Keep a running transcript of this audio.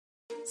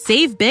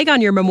Save big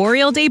on your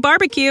Memorial Day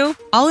barbecue,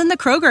 all in the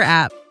Kroger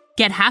app.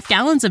 Get half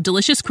gallons of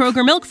delicious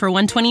Kroger milk for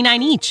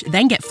 $1.29 each.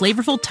 Then get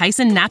flavorful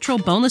Tyson natural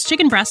boneless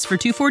chicken breasts for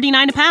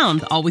 $2.49 a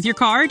pound, all with your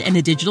card and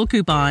a digital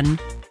coupon.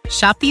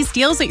 Shop these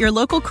deals at your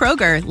local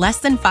Kroger, less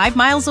than 5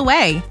 miles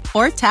away.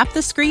 Or tap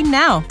the screen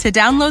now to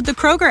download the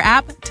Kroger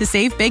app to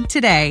save big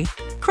today.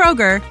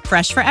 Kroger,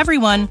 fresh for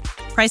everyone.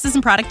 Prices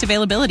and product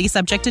availability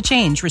subject to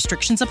change.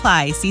 Restrictions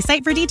apply. See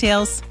site for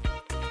details.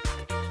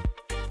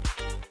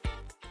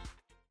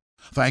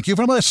 Thank you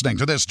for listening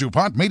to this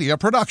DuPont Media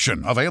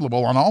production,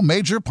 available on all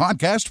major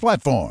podcast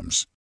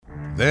platforms.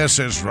 This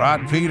is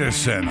Rod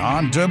Peterson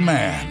on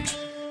demand.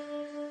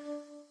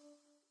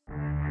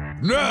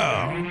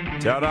 Now,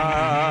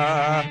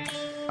 ta-da!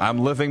 I'm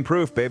living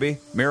proof, baby.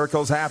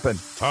 Miracles happen.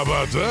 How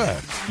about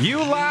that? You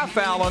laugh,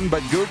 Alan,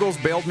 but Google's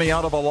bailed me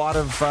out of a lot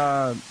of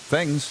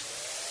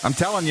things. I'm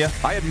telling you,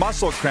 I had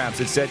muscle cramps.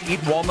 It said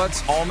eat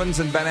walnuts, almonds,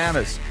 and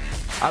bananas.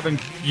 I've been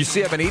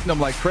eating them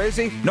like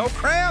crazy. No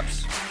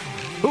cramps.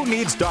 Who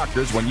needs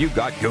doctors when you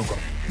got Google?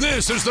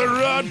 This is the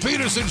Rod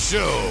Peterson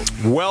Show.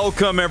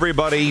 Welcome,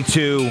 everybody,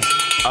 to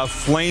a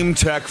Flame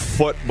Tech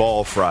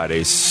Football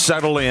Friday.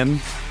 Settle in,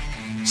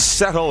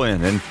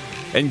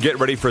 and get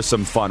ready for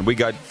some fun. We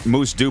got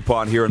Moose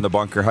DuPont here in the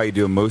bunker. How you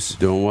doing, Moose?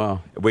 Doing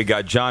well. We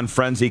got John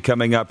Frenzy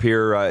coming up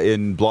here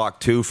in Block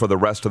 2 for the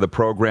rest of the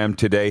program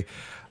today.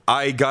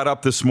 I got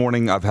up this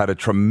morning. I've had a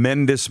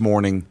tremendous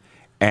morning,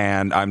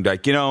 and I'm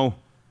like,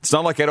 it's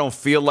not like I don't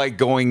feel like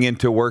going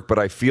into work, but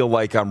I feel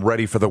like I'm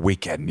ready for the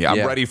weekend. Yeah,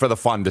 I'm ready for the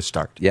fun to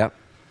start. Yeah.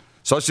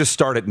 So let's just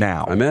start it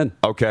now. I'm in.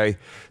 Okay.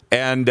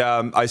 And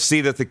I see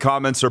that the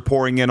comments are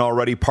pouring in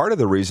already. Part of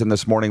the reason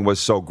this morning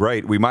was so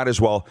great, we might as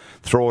well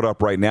throw it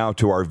up right now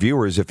to our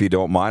viewers, if you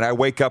don't mind. I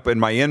wake up in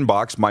my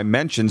inbox, my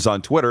mentions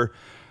on Twitter,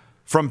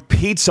 from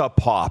Pizza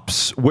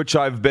Pops, which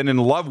I've been in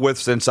love with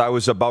since I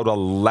was about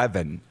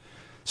 11.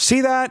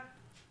 See that?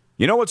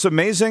 You know what's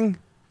amazing?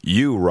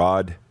 You,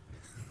 Rod.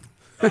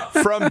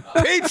 From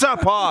Pizza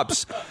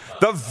Pops,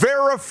 the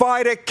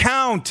verified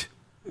account.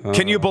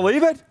 Can you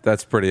believe it?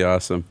 That's pretty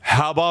awesome.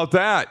 How about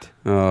that?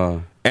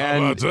 How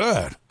about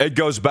that? It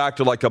goes back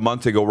to like a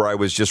month ago where I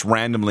was just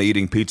randomly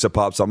eating Pizza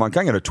Pops. I'm like,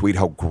 I'm going to tweet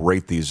how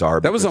great these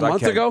are. That was a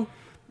month ago?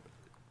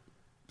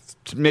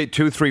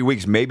 2-3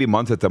 weeks, maybe a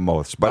month at the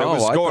most. But it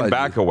was going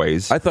back a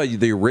ways. I thought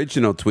the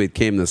original tweet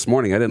came this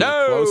morning. I didn't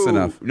look close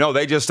enough. No,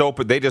 they just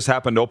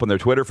happened to open their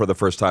Twitter for the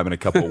first time in a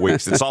couple of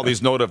weeks. It's all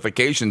these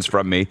notifications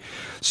from me.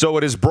 So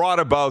it has brought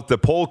about the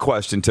poll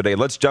question today.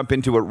 Let's jump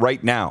into it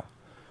right now.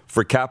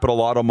 For Capital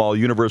Auto Mall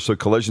Universal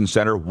Collision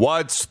Center,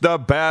 what's the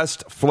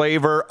best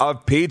flavor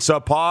of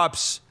Pizza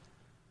Pops?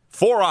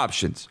 4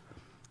 options: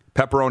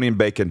 pepperoni and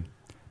bacon,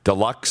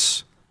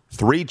 deluxe,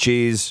 3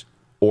 cheese,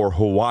 or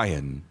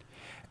Hawaiian.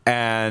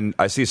 And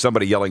I see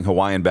somebody yelling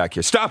Hawaiian back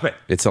here. Stop it!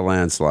 It's a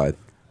landslide.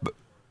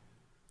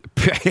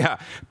 Yeah,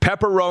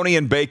 pepperoni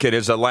and bacon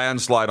is a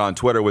landslide on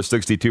Twitter with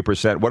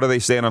 62%. What are they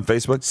saying on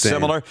Facebook? Same.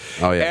 Similar?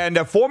 Oh, yeah. And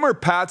a former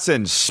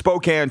Patson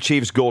Spokane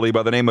Chiefs goalie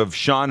by the name of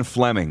Sean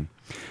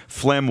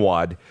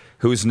Flemwad,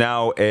 who's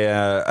now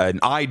an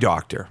eye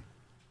doctor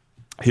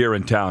here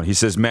in town. He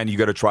says, man, you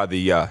got to try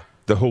the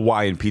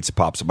Hawaiian Pizza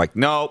Pops. I'm like,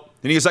 no.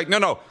 And he's like,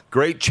 no,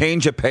 great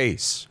change of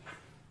pace.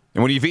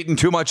 And when you've eaten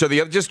too much of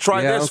the other, just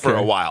try this for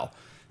a while.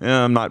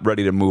 I'm not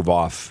ready to move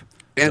off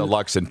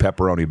deluxe and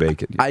pepperoni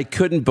bacon. I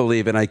couldn't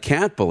believe, and I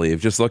can't believe,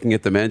 just looking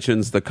at the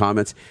mentions, the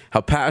comments, how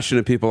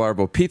passionate people are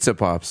about Pizza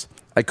Pops.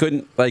 I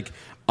couldn't,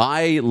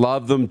 I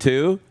love them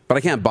too, but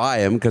I can't buy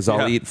them because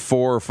I'll eat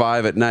 4 or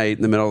 5 at night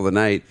in the middle of the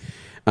night.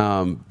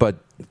 But,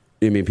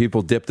 I mean,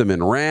 people dip them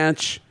in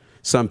ranch.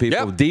 Some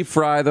people deep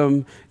fry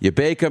them. You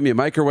bake them, you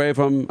microwave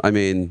them. I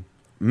mean,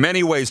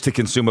 many ways to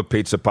consume a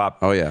Pizza Pop.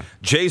 Oh, yeah.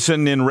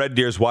 Jason in Red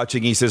Deer's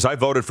watching. He says, I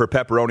voted for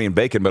pepperoni and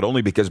bacon, but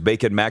only because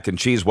bacon, mac, and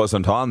cheese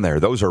wasn't on there.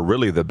 Those are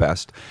really the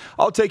best.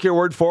 I'll take your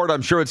word for it.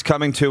 I'm sure it's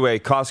coming to a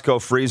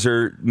Costco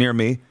freezer near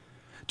me.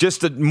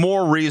 Just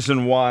more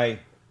reason why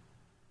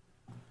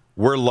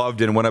we're loved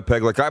in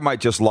Winnipeg. Like, I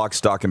might just lock,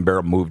 stock, and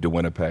barrel move to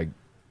Winnipeg.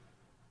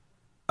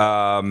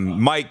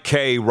 Mike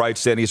K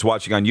writes in, he's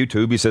watching on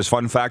YouTube. He says,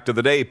 fun fact of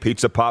the day,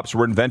 Pizza Pops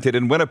were invented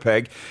in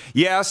Winnipeg.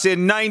 Yes,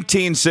 in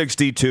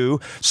 1962,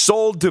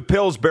 sold to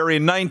Pillsbury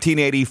in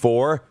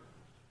 1984.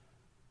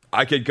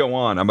 I could go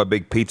on. I'm a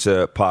big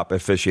Pizza Pop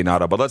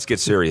aficionado, but let's get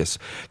serious.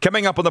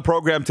 Coming up on the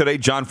program today,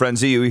 John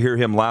Frenzy, you hear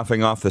him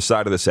laughing off the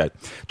side of the set.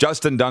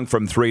 Justin Dunk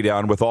from 3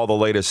 Down with all the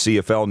latest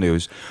CFL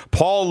news.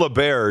 Paul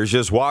LeBerge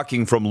is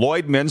walking from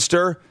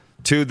Lloydminster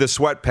to the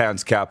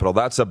sweatpants capital.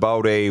 That's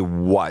about a,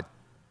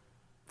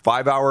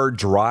 5-hour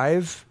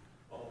drive?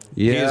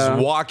 Yeah.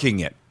 He's walking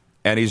it.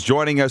 And he's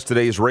joining us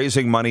today. He's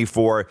raising money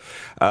for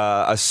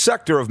a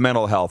sector of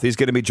mental health. He's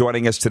going to be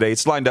joining us today.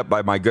 It's lined up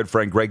by my good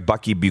friend Greg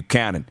Bucky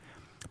Buchanan,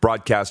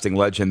 broadcasting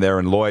legend there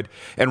in Lloyd.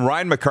 And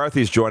Ryan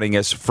McCarthy is joining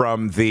us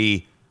from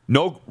the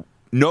No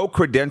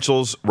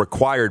Credentials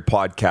Required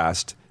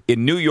podcast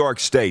in New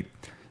York State,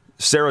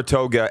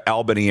 Saratoga,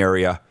 Albany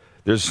area.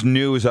 There's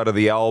news out of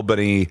the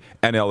Albany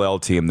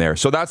NLL team there.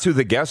 So that's who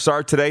the guests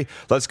are today.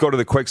 Let's go to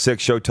the quick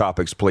six show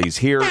topics, please,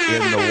 here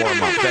in the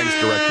warm-up. Thanks,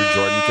 Director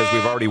Jordan, because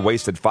we've already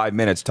wasted 5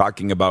 minutes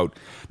talking about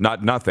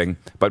not nothing,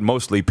 but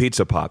mostly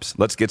pizza pops.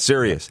 Let's get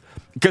serious,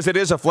 because it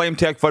is a Flame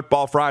Tech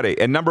Football Friday.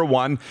 And number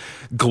one,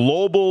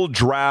 global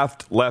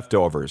draft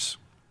leftovers.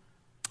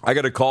 I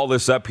got to call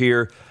this up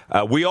here.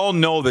 We all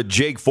know that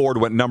Jake Ford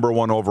went number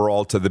one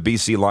overall to the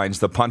BC Lions,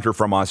 the punter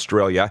from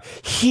Australia.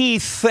 He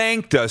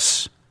thanked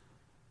us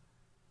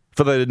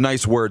for the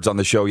nice words on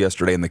the show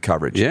yesterday in the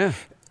coverage. Yeah.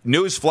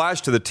 News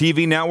flash to the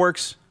TV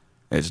networks.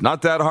 It's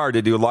not that hard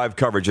to do live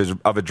coverage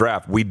of a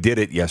draft. We did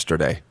it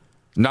yesterday.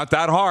 Not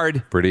that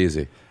hard. Pretty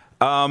easy.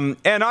 And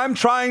I'm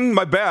trying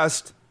my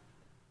best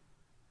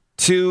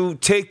to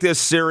take this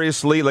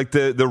seriously, like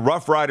the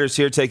Rough Riders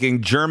here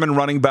taking German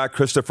running back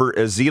Christopher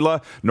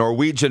Azila,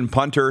 Norwegian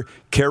punter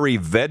Kari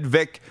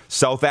Vedvik,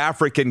 South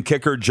African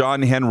kicker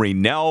John Henry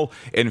Nell,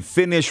 and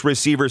Finnish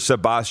receiver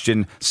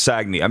Sebastian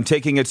Sagni. I'm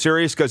taking it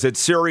serious because it's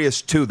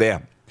serious to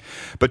them.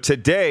 But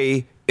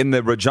today, in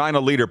the Regina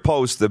Leader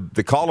Post,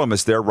 the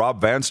columnist there, Rob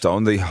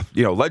Vanstone, the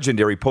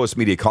legendary Post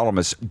media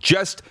columnist,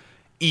 just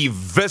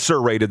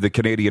eviscerated the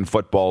Canadian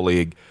Football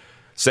League,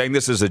 saying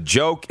this is a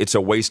joke, it's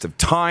a waste of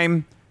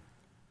time.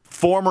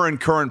 Former and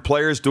current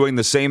players doing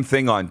the same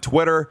thing on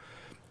Twitter.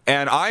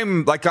 And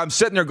I'm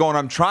sitting there going,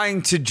 I'm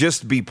trying to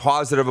just be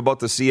positive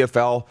about the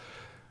CFL.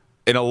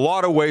 In a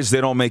lot of ways,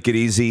 they don't make it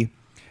easy.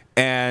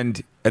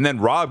 And then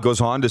Rob goes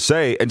on to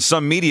say, and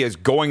some media is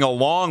going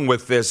along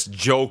with this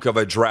joke of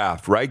a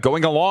draft, right?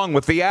 Going along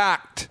with the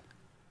act.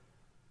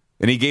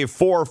 And he gave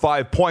 4 or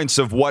 5 points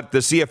of what the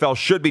CFL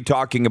should be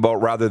talking about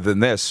rather than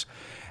this.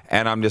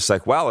 And I'm just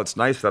like, well, it's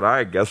nice that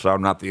I guess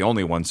I'm not the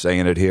only one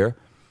saying it here.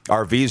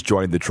 RV's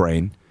joined the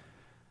train.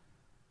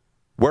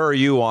 Where are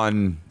you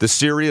on the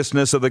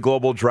seriousness of the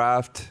global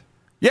draft?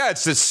 Yeah,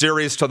 it's just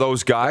serious to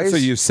those guys. That's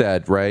what you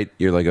said, right?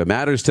 You're like, it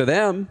matters to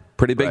them.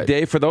 Pretty big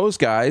day for those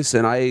guys,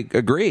 and I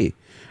agree.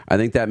 I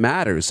think that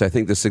matters. I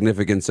think the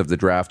significance of the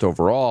draft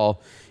overall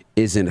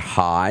isn't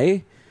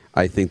high.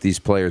 I think these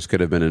players could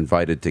have been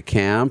invited to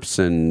camps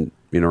and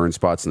earn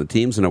spots in the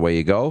teams, and away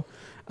you go.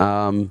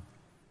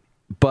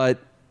 But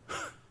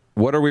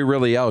what are we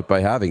really out by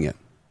having it?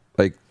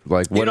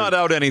 Like you're not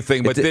out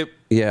anything, but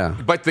yeah.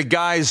 But the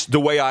guys, the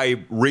way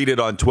I read it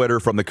on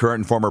Twitter from the current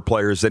and former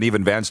players, and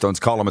even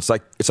Vanstone's column, it's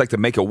like the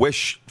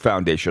Make-A-Wish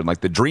Foundation,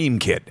 like the dream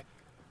kid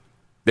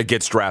that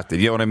gets drafted.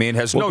 You know what I mean?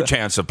 Has no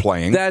chance of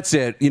playing. That's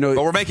it. But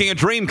we're making a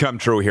dream come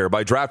true here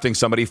by drafting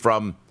somebody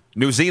from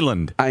New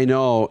Zealand. I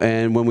know.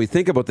 And when we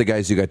think about the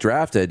guys who got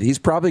drafted, he's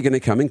probably going to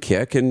come and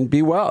kick and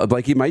be well.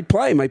 Like he might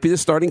play, might be the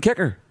starting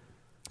kicker,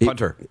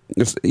 punter.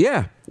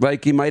 Yeah,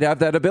 like he might have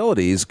that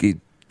ability. He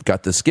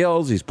got the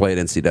skills. He's played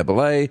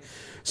NCAA.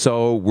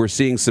 So we're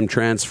seeing some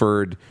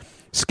transferred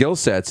skill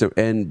sets,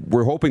 and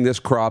we're hoping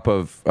this crop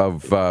of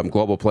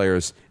global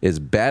players is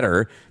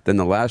better than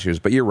the last year's.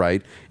 But you're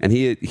right. And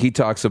he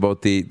talks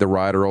about the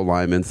Rider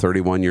O-lineman,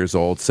 31 years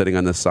old, sitting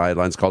on the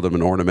sidelines, called him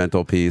an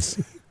ornamental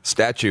piece.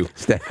 Statue.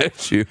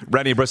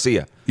 Rennie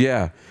Bracia.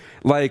 Yeah.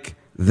 Like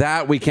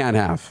that we can't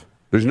have.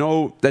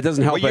 That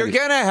doesn't help. Well, you're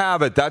going to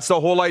have it. That's the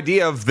whole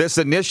idea of this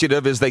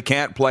initiative is they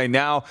can't play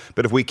now,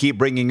 but if we keep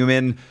bringing them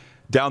in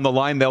down the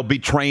line, they'll be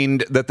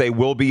trained that they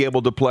will be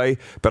able to play.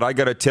 But I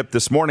got a tip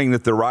this morning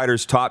that the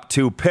Riders' top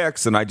 2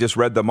 picks, and I just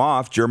read them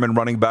off, German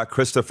running back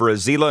Christopher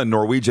Azila and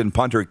Norwegian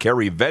punter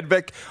Kari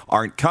Vedvik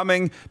aren't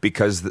coming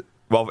because,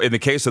 in the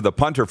case of the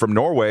punter from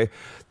Norway,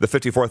 the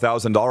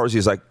 $54,000,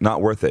 he's like,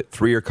 not worth it.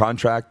 3-year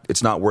contract,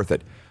 it's not worth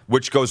it.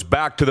 Which goes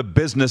back to the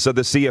business of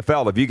the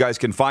CFL. If you guys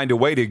can find a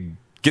way to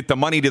get the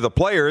money to the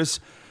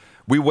players,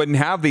 we wouldn't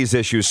have these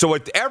issues. So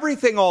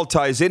everything all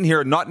ties in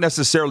here, not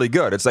necessarily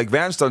good. It's like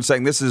Vanstone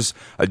saying this is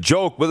a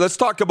joke, but let's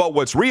talk about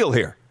what's real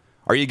here.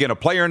 Are you going to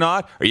play or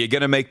not? Are you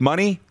going to make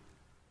money?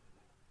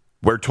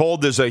 We're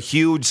told there's a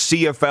huge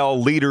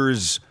CFL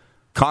leaders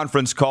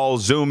conference call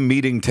Zoom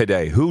meeting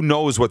today. Who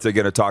knows what they're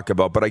going to talk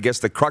about? But I guess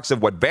the crux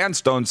of what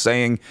Vanstone's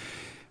saying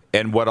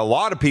and what a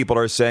lot of people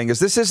are saying is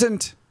this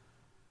isn't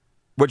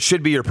what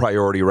should be your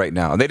priority right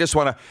now. And they just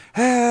want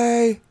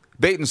to,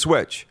 bait and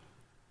switch.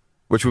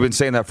 Which we've been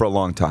saying that for a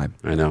long time.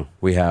 I know,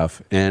 we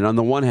have. And on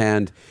the one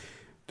hand,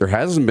 there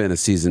hasn't been a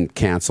season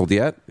canceled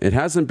yet. It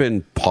hasn't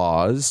been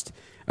paused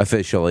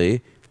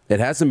officially. It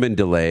hasn't been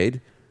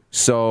delayed.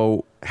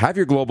 So have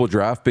your global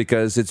draft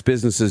because it's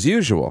business as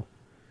usual.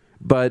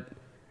 But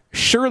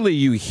surely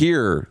you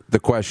hear the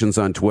questions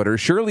on Twitter.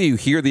 Surely you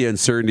hear the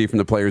uncertainty from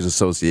the Players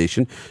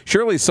Association.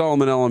 Surely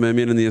Solomon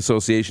Elamimian and the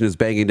association is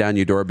banging down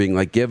your door being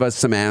like, give us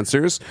some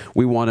answers.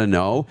 We want to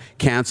know.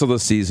 Cancel the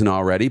season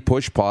already.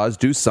 Push pause.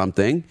 Do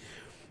something.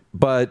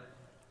 But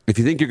if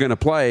you think you're going to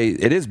play,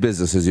 it is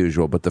business as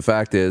usual. But the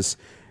fact is,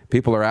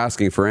 people are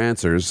asking for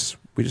answers.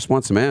 We just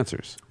want some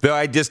answers.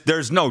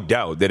 There's no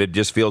doubt that it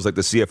just feels like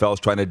the CFL is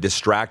trying to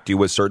distract you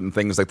with certain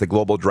things like the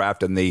global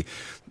draft and the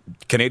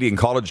Canadian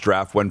college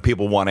draft when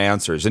people want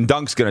answers. And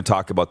Dunk's going to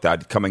talk about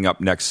that coming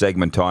up next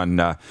segment on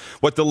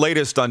what the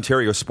latest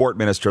Ontario Sport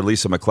Minister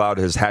Lisa MacLeod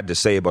has had to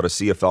say about a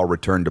CFL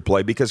return to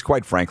play, because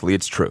quite frankly,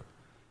 it's true.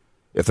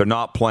 If they're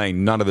not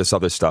playing, none of this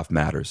other stuff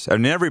matters.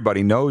 And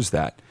everybody knows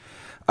that.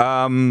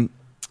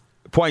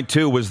 Point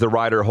 2 was the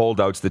rider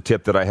holdouts, the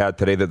tip that I had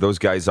today, that those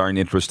guys aren't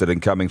interested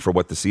in coming for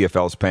what the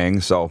CFL's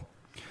paying. So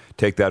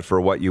take that for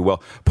what you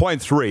will.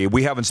 Point 3,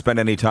 we haven't spent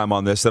any time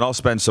on this, and I'll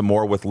spend some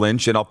more with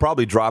Lynch, and I'll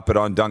probably drop it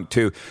on Dunk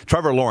too.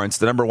 Trevor Lawrence,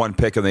 the number 1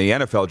 pick in the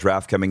NFL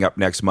draft coming up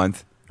next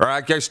month. Or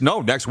I guess,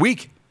 no, next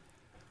week.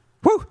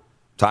 Whew.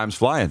 Time's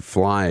flying.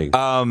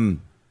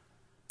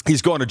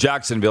 He's going to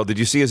Jacksonville. Did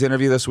you see his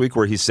interview this week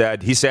where he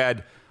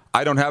said,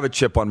 I don't have a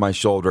chip on my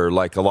shoulder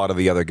like a lot of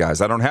the other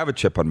guys. I don't have a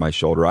chip on my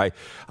shoulder.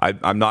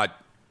 I'm not.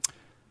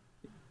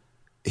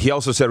 He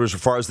also said, as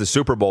far as the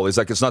Super Bowl, he's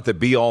like, it's not the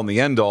be-all and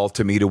the end-all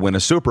to me to win a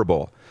Super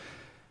Bowl.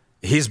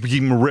 He's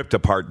being ripped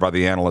apart by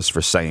the analysts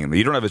for saying that.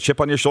 You don't have a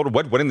chip on your shoulder?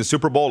 What? Winning the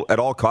Super Bowl at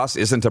all costs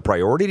isn't a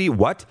priority?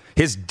 What?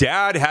 His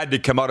dad had to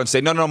come out and say,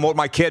 no, what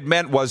my kid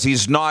meant was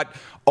he's not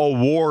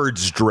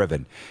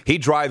awards-driven. He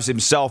drives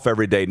himself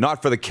every day,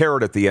 not for the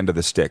carrot at the end of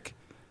the stick.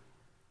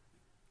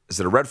 Is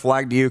it a red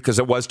flag to you? Because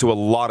it was to a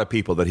lot of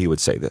people that he would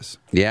say this.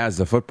 Yeah, as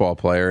a football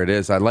player, it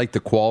is. I like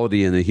the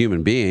quality in the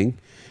human being,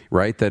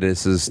 right? That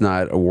this is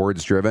not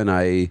awards driven.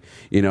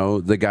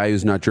 The guy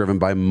who's not driven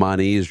by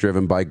money is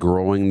driven by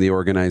growing the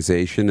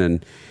organization,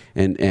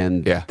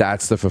 and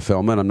that's the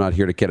fulfillment. I'm not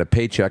here to get a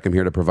paycheck. I'm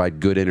here to provide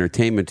good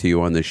entertainment to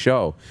you on the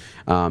show.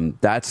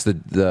 That's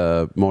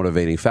the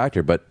motivating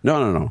factor. But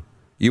no.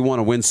 You want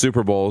to win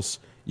Super Bowls.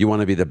 You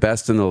want to be the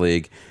best in the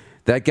league.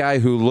 That guy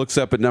who looks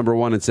up at number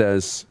 1 and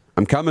says,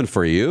 I'm coming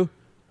for you.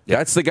 Yep.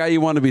 That's the guy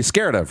you want to be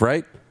scared of,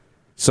 right?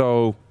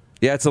 So,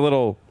 yeah, it's a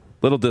little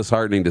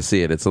disheartening to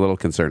see it. It's a little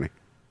concerning.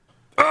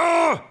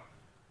 I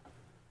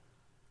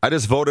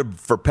just voted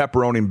for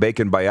pepperoni and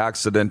bacon by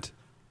accident.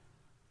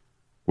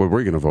 What were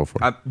you going to vote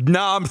for?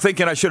 I'm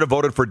thinking I should have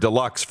voted for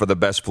Deluxe for the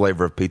best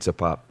flavor of Pizza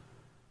Pop.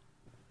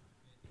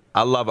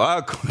 I love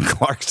it.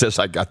 Clark says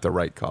I got the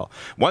right call.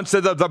 Once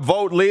the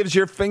vote leaves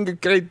your finger,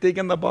 dig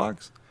in the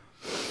box.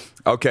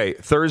 Okay,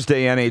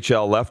 Thursday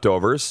NHL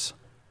leftovers.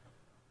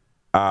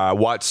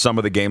 Watched some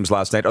of the games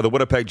last night. Are the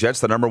Winnipeg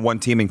Jets the number 1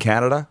 team in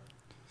Canada?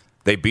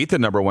 They beat the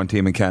number 1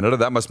 team in Canada.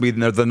 That must mean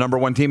they're the number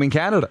 1 team in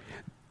Canada.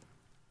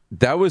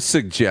 That was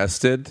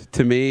suggested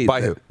to me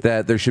by who?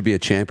 That there should be a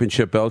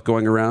championship belt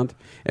going around,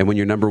 and when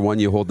you're number 1,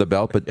 you hold the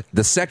belt. But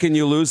the second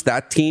you lose,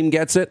 that team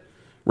gets it,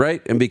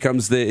 right, and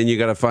becomes and you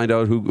got to find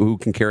out who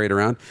can carry it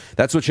around.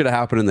 That's what should have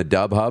happened in the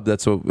Dub Hub.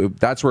 That's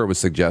where it was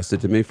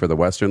suggested to me for the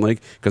Western League,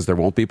 because there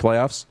won't be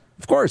playoffs.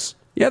 Of course.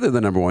 Yeah, they're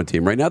the number 1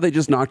 team. Right now, they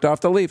just knocked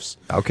off the Leafs.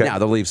 Okay. Now,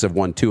 the Leafs have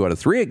won 2 out of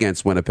 3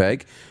 against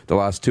Winnipeg. The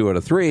last 2 out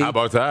of 3. How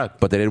about that?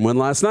 But they didn't win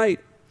last night.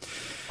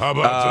 How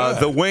about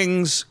that? The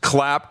Wings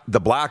clapped the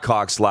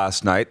Blackhawks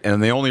last night,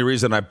 and the only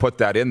reason I put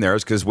that in there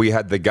is because we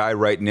had the guy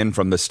writing in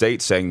from the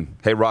States saying,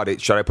 hey, Rod,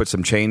 should I put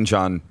some change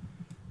on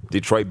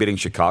Detroit beating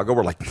Chicago?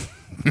 We're like,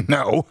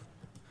 no.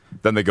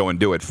 Then they go and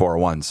do it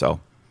 4-1. So,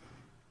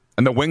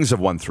 and the Wings have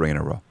won 3 in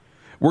a row.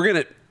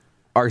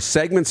 Our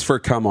segments for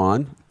Come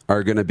On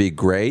are going to be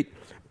great.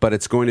 But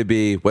it's going to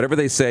be, whatever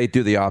they say,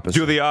 do the opposite.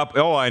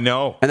 Oh, I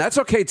know. And that's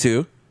okay,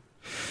 too.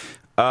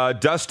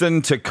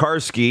 Dustin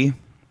Tokarski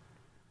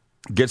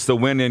gets the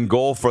win in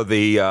goal for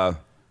the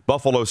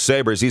Buffalo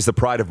Sabres. He's the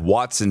pride of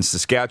Watson,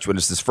 Saskatchewan.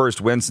 It's his first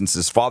win since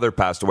his father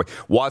passed away.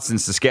 Watson,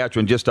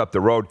 Saskatchewan, just up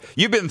the road.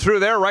 You've been through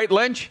there, right,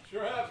 Lynch?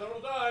 Sure have,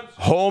 several times.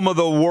 Home of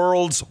the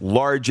world's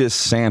largest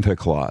Santa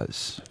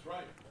Claus. That's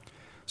right.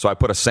 So I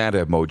put a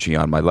Santa emoji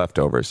on my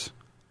leftovers.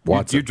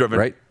 Watson, you driven,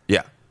 right?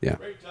 Yeah.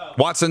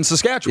 Watson,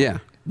 Saskatchewan. Yeah.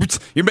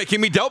 You're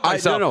making me doubt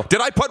myself. No. Did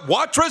I put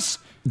Watrous?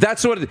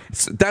 That's what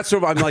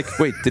I'm like,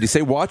 wait, did he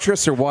say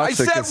Watrous or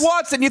Watson? I said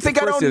Watson. You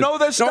think I don't know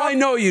this stuff? No, I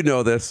know you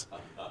know this.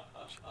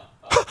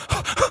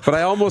 But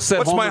I almost said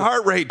What's my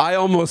heart rate? I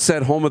almost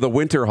said home of the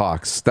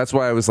Winterhawks. That's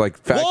why I was like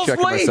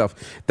fact-checking Wolseley? myself.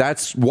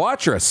 That's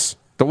Watrous.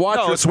 The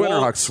Watrous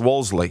Winterhawks.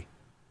 Wolseley.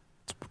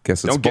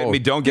 Guess it's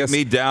both. Don't get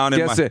me down.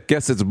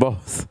 Guess it's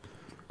both.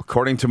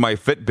 According to my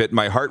Fitbit,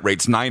 my heart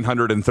rate's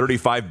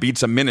 935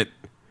 beats a minute.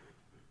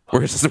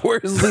 Where's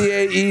the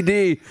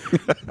AED?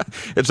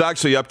 It's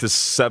actually up to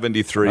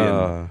 73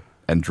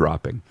 and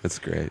dropping. That's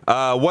great.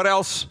 What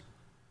else?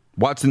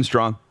 Watson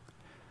strong.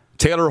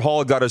 Taylor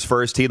Hall got his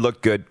first. He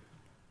looked good.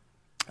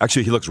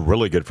 Actually, he looks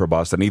really good for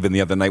Boston. Even the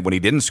other night when he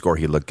didn't score,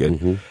 he looked good.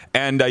 Mm-hmm.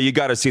 And you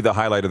got to see the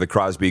highlight of the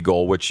Crosby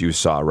goal, which you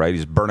saw, right?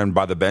 He's burning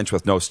by the bench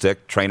with no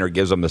stick. Trainer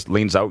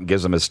leans out and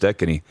gives him a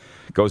stick, and he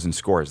goes and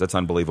scores. That's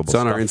unbelievable It's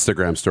on stuff. our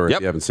Instagram story if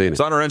you haven't seen it. It's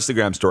on our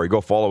Instagram story.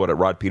 Go follow it at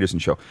Rod Peterson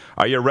Show.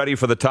 Are you ready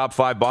for the top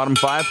 5, bottom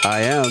 5?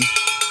 I am.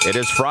 It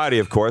is Friday,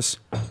 of course.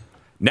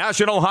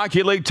 National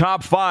Hockey League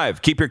top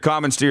 5. Keep your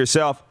comments to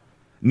yourself.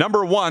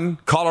 Number 1,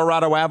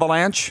 Colorado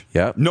Avalanche.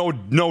 Yep. No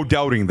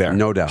doubting there.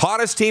 No doubt.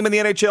 Hottest team in the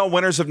NHL,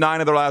 winners of 9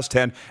 of their last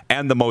 10,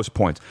 and the most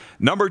points.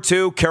 Number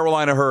 2,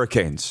 Carolina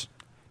Hurricanes.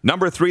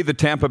 Number 3, the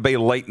Tampa Bay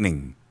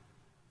Lightning,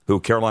 who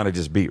Carolina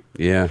just beat.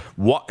 Yeah.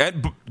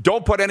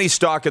 Don't put any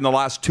stock in the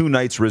last 2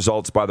 nights'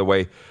 results, by the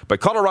way.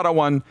 But Colorado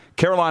 1,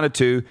 Carolina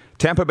 2,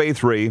 Tampa Bay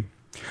 3,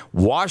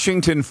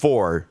 Washington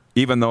 4,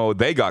 even though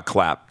they got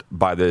clapped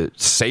by the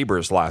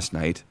Sabres last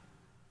night.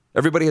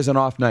 Everybody has an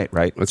off night,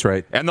 right? That's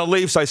right. And the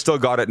Leafs, I still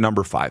got at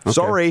number 5. Okay.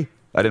 Sorry,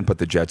 I didn't put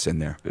the Jets in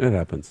there. It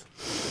happens.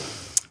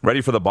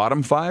 Ready for the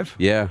bottom 5?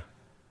 Yeah.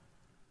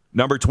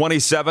 Number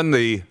 27,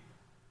 the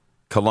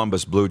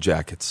Columbus Blue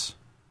Jackets.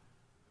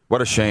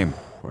 What a shame.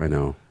 I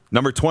know.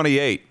 Number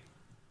 28,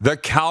 the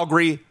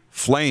Calgary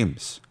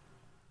Flames.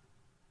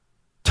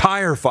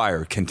 Tire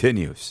fire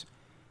continues.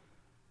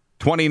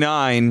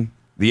 29,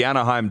 the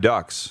Anaheim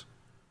Ducks.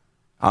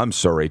 I'm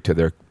sorry to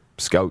their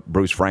scout,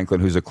 Bruce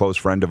Franklin, who's a close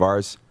friend of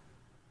ours.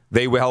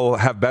 They will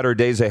have better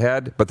days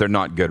ahead, but they're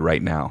not good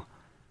right now.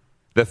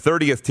 The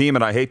 30th team,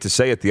 and I hate to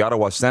say it, the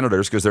Ottawa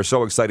Senators, because they're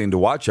so exciting to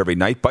watch every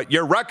night, but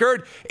your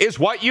record is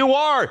what you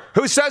are.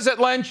 Who says it,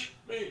 Lynch?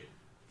 Me.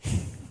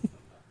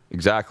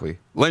 Exactly.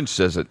 Lynch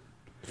says it.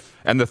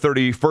 And the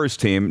 31st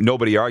team,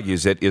 nobody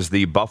argues it, is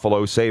the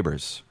Buffalo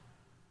Sabres.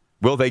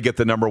 Will they get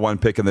the number 1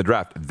 pick in the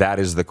draft? That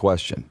is the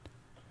question.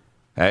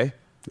 Hey?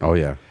 Oh,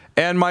 yeah.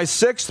 And my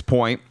 6th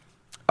point,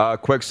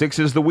 quick 6,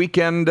 is the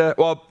weekend,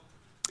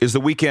 is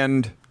the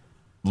weekend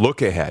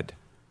look ahead.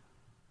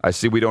 I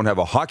see we don't have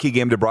a hockey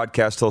game to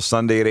broadcast till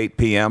Sunday at 8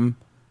 p.m.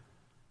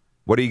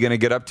 What are you going to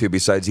get up to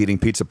besides eating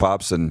pizza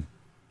pops? And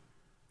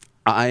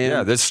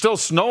there's still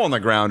snow on the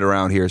ground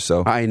around here.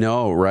 So I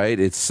know,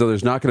 right? So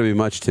there's not going to be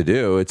much to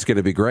do. It's going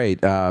to be great.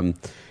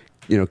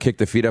 Kick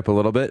the feet up a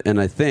little bit, and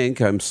I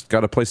think I'm got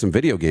to play some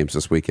video games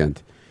this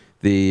weekend.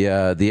 The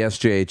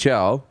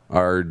SJHL,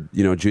 our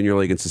junior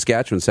league in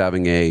Saskatchewan's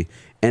having a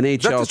NHL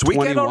Is that this 21.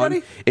 Weekend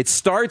already? It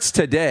starts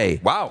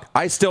today. Wow!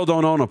 I still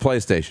don't own a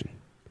PlayStation,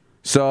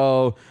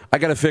 so I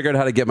got to figure out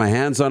how to get my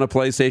hands on a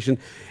PlayStation.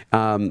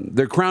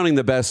 They're crowning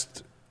the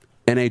best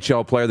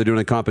NHL player. They're doing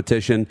a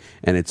competition,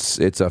 and it's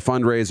a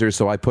fundraiser,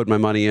 so I put my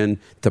money in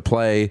to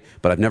play,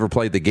 but I've never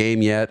played the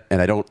game yet, and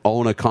I don't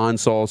own a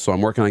console, so I'm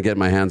working on getting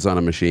my hands on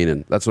a machine,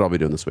 and that's what I'll be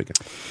doing this weekend.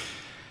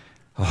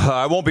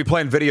 I won't be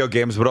playing video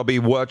games, but I'll be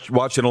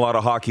watching a lot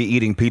of hockey,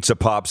 eating pizza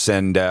pops,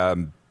 and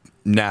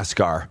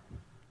NASCAR.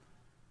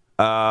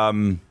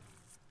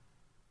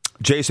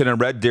 Jason in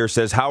Red Deer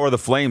says, how are the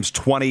Flames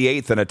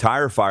 28th in a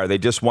tire fire? They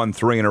just won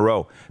 3 in a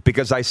row.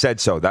 Because I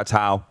said so. That's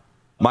how.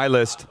 My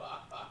list.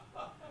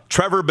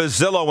 Trevor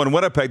Bazzillo in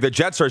Winnipeg. The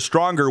Jets are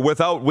stronger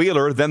without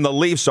Wheeler than the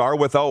Leafs are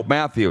without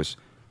Matthews.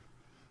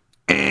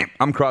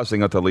 I'm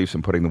crossing out the Leafs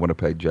and putting the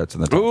Winnipeg Jets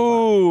in the top.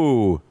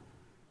 Ooh.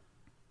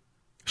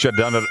 Should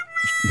have done it.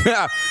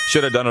 Yeah,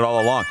 should have done it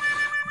all along.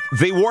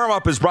 The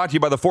warm-up is brought to you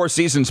by the Four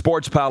Seasons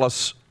Sports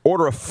Palace.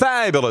 Order a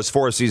fabulous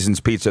Four Seasons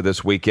pizza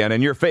this weekend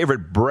and your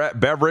favorite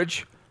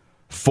beverage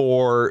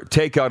for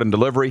takeout and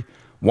delivery.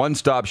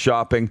 One-stop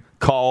shopping,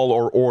 call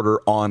or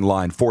order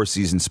online. Four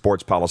Seasons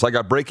Sports Palace. I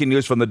got breaking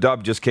news from the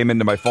Dub, just came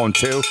into my phone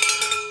too.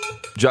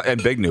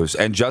 And big news.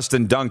 And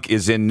Justin Dunk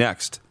is in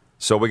next.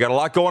 So we got a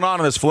lot going on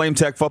this Flame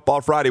Tech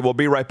Football Friday. We'll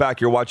be right back.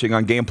 You're watching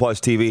on Game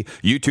Plus TV,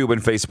 YouTube, and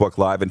Facebook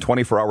Live, and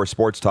 24-hour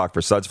sports talk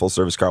for Suds Full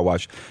Service Car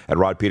Wash at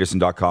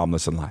rodpeterson.com.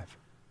 Listen live.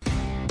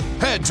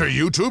 Head to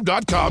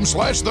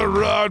youtube.com/The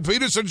Rod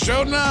Peterson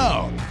Show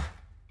now.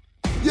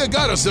 You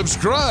gotta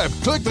subscribe.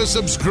 Click the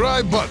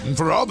subscribe button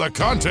for all the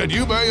content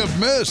you may have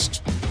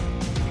missed.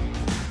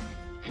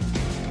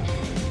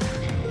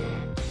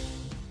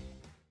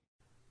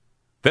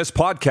 This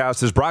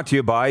podcast is brought to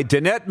you by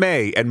Danette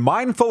May and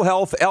Mindful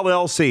Health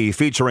LLC,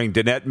 featuring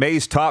Danette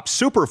May's top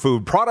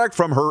superfood product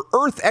from her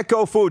Earth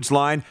Echo Foods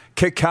line,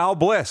 Cacao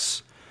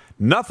Bliss.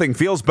 Nothing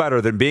feels better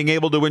than being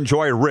able to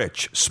enjoy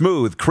rich,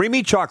 smooth,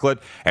 creamy chocolate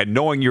and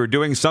knowing you're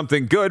doing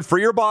something good for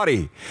your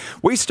body.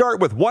 We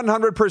start with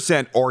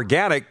 100%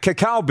 organic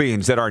cacao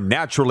beans that are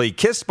naturally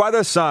kissed by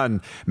the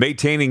sun,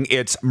 maintaining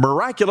its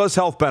miraculous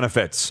health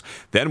benefits.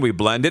 Then we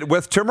blend it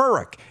with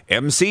turmeric,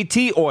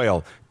 MCT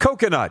oil,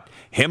 coconut,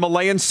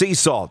 Himalayan sea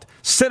salt,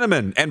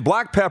 cinnamon, and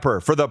black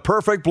pepper for the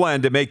perfect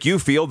blend to make you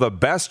feel the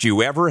best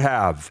you ever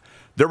have.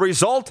 The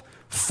result?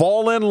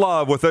 Fall in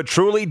love with a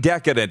truly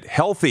decadent,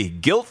 healthy,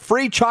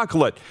 guilt-free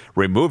chocolate,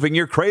 removing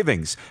your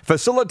cravings,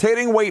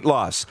 facilitating weight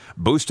loss,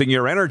 boosting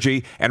your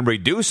energy, and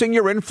reducing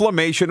your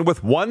inflammation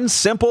with one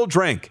simple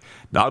drink.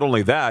 Not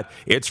only that,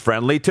 it's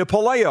friendly to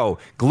paleo,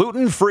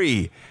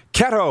 gluten-free,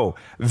 keto,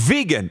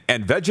 vegan,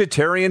 and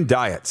vegetarian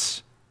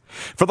diets.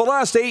 For the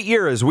last 8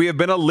 years, we have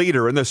been a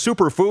leader in the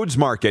superfoods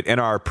market and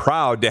are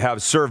proud to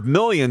have served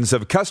millions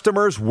of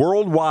customers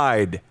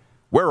worldwide.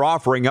 We're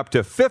offering up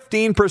to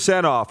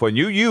 15% off when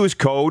you use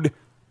code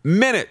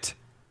MINUTE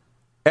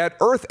at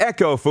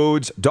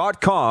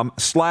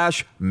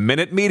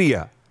earthechofoods.com/Minute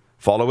Media.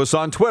 Follow us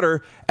on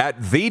Twitter at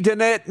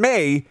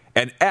 @TheDanetteMay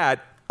and at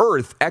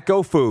Earth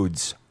Echo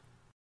Foods.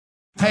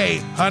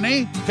 Hey,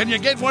 honey, can you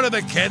get one of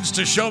the kids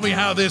to show me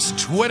how this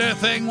Twitter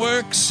thing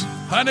works?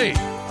 Honey,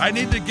 I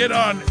need to get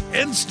on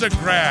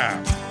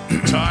Instagram.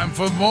 Time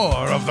for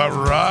more of the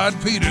Rod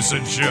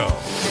Peterson Show.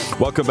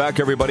 Welcome back,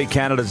 everybody.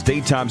 Canada's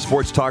daytime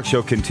sports talk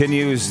show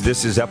continues.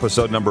 This is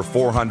episode number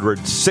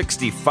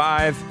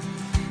 465,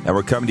 and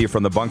we're coming to you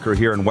from the bunker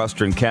here in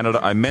Western Canada.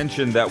 I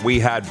mentioned that we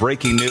had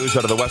breaking news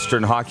out of the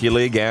Western Hockey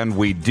League, and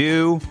we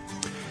do.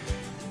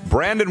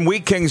 Brandon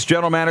Wheat Kings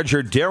general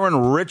manager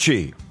Darren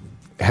Ritchie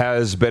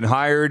has been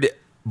hired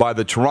by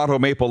the Toronto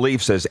Maple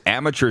Leafs as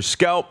amateur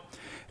scout,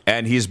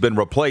 and he's been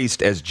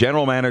replaced as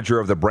general manager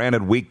of the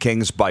Brandon Wheat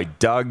Kings by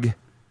Doug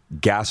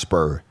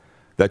Gasper.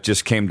 That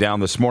just came down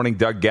this morning.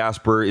 Doug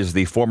Gasper is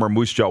the former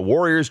Moose Jaw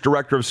Warriors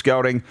director of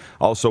scouting,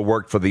 also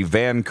worked for the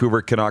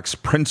Vancouver Canucks,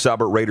 Prince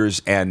Albert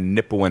Raiders, and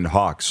Nipawin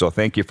Hawks. So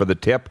thank you for the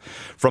tip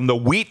from the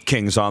Wheat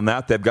Kings on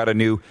that. They've got a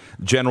new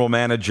general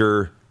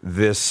manager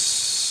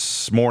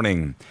this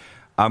morning.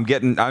 I'm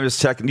just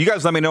checking. You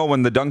guys let me know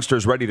when the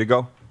Dunkster's ready to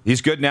go.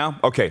 He's good now?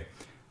 Okay.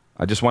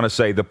 I just want to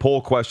say the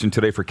poll question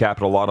today for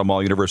Capital Auto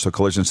Mall Universal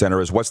Collision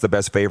Center is, what's the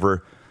best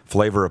flavor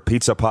of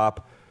Pizza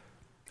Pop?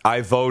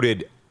 I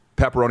voted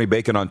pepperoni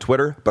bacon on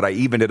Twitter, but I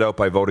evened it out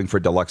by voting for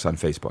Deluxe on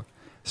Facebook.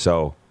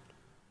 So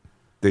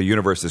the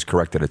universe has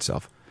corrected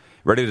itself.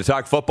 Ready to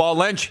talk football,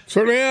 Lynch?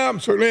 Certainly am.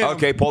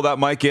 Okay, pull that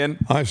mic in.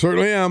 I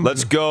certainly am.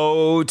 Let's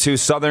go to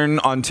Southern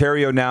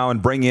Ontario now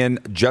and bring in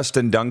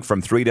Justin Dunk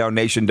from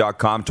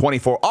 3downnation.com,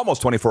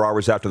 almost 24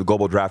 hours after the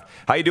global draft.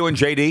 How you doing,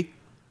 JD?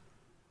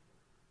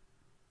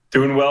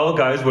 Doing well,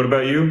 guys. What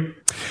about you?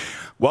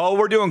 Well,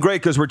 we're doing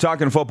great because we're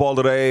talking football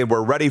today.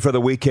 We're ready for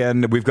the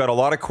weekend. We've got a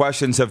lot of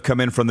questions have come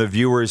in from the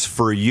viewers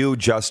for you,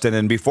 Justin.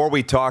 And before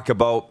we talk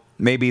about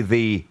maybe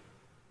the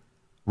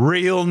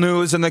real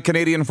news in the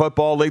Canadian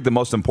Football League, the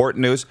most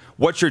important news,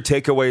 what's your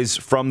takeaways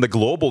from the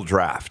global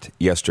draft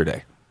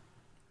yesterday?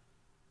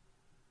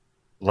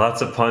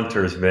 Lots of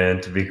punters,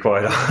 man, to be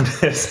quite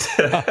honest.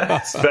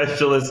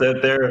 Specialists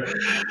out there.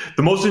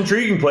 The most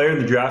intriguing player in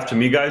the draft to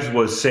me, guys,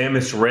 was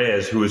Sammis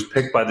Reyes, who was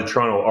picked by the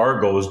Toronto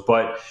Argos,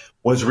 but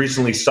was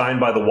recently signed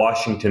by the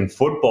Washington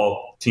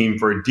football team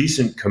for a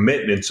decent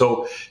commitment.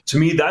 So to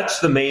me,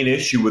 that's the main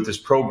issue with this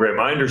program.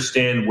 I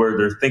understand where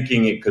they're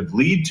thinking it could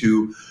lead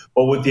to,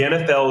 but with the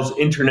NFL's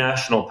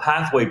International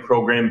Pathway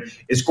program,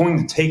 it's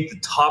going to take the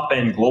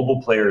top-end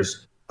global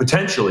players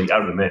potentially out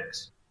of the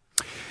mix.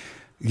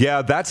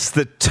 Yeah, that's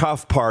the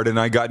tough part, and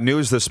I got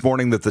news this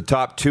morning that the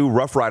top 2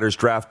 Rough Riders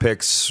draft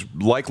picks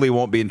likely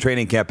won't be in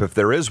training camp if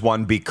there is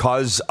one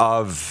because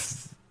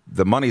of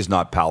the money's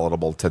not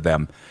palatable to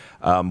them.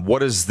 What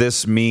does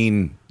this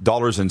mean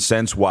dollars and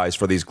cents wise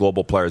for these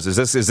global players? Is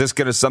this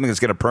something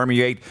that's going to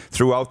permeate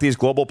throughout these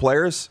global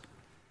players?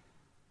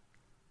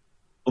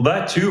 Well,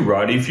 that too,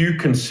 Roddy. If you're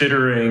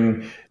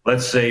considering,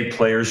 let's say,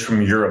 players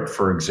from Europe,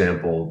 for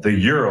example, the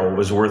euro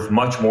was worth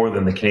much more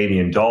than the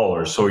Canadian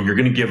dollar. So you're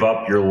going to give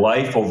up your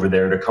life over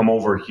there to come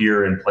over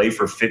here and play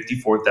for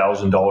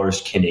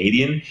 $54,000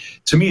 Canadian.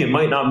 To me, it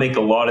might not make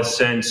a lot of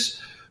sense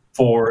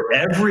for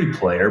every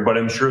player, but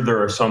I'm sure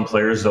there are some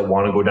players that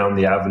want to go down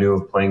the avenue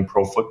of playing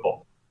pro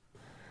football.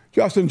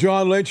 Justin,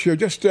 John Lynch, you're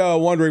just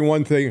wondering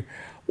one thing.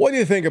 What do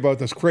you think about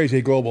this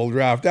crazy global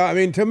draft? I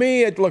mean, to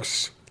me, it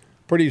looks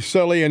pretty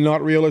silly and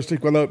not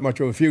realistic without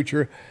much of a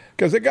future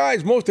because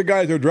most of the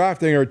guys they're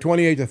drafting are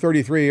 28 to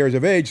 33 years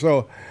of age,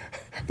 so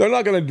they're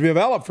not going to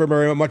develop for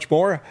very much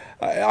more.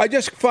 I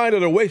just find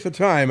it a waste of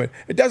time.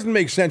 It doesn't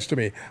make sense to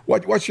me.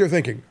 What's your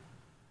thinking?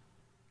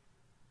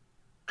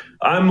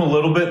 I'm a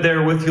little bit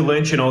there with you,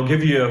 Lynch, and I'll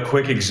give you a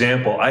quick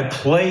example. I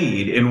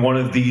played in one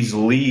of these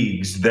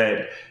leagues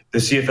that the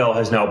CFL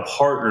has now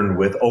partnered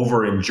with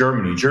over in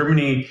Germany.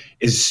 Germany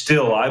is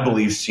still, I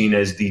believe, seen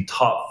as the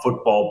top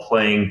football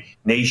playing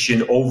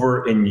nation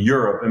over in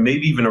Europe and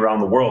maybe even around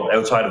the world,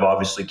 outside of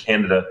obviously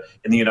Canada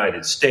and the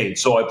United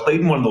States. So I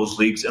played in one of those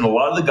leagues, and a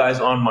lot of the guys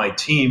on my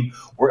team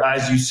were,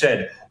 as you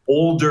said,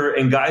 older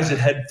and guys that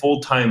had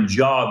full-time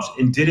jobs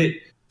and did it,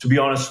 to be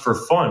honest, for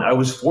fun. I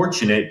was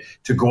fortunate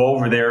to go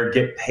over there,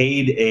 get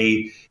paid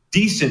a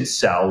decent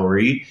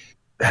salary,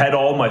 had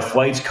all my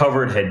flights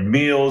covered, had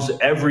meals,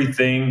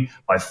 everything,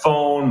 my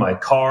phone, my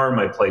car,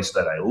 my place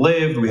that I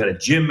lived. We had a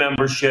gym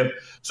membership.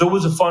 So it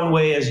was a fun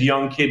way as a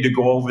young kid to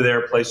go over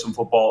there, play some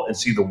football, and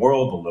see the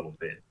world a little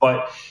bit.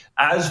 But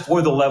as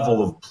for the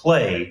level of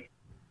play,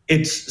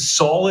 it's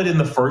solid in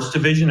the first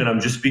division, and I'm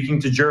just speaking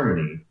to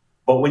Germany.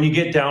 But when you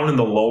get down in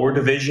the lower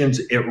divisions,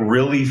 it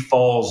really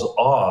falls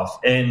off.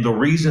 And the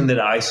reason that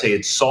I say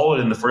it's solid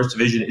in the first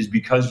division is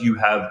because you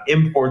have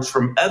imports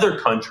from other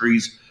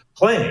countries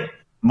playing.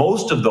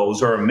 Most of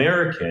those are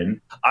American.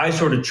 I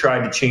sort of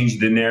tried to change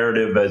the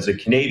narrative as a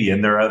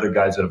Canadian. There are other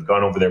guys that have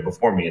gone over there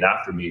before me and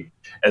after me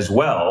as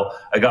well.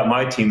 I got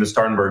my team, the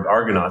Starnberg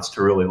Argonauts,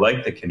 to really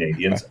like the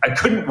Canadians. I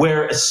couldn't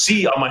wear a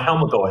C on my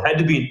helmet, though. It had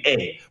to be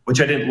an A,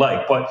 which I didn't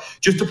like. But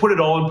just to put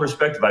it all in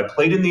perspective, I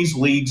played in these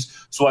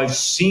leagues, so I've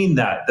seen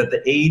that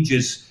the age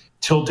is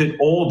tilted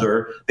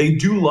older. They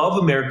do love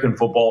American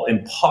football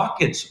in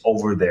pockets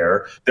over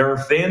there. There are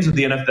fans of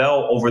the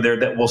NFL over there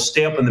that will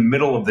stay up in the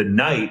middle of the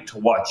night to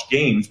watch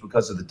games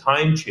because of the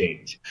time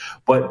change.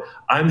 But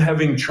I'm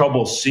having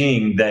trouble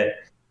seeing that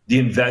the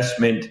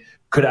investment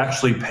could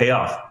actually pay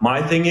off.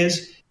 My thing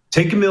is,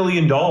 take $1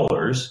 million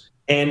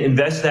and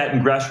invest that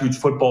in grassroots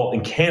football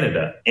in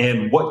Canada.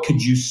 And what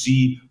could you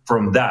see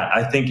from that?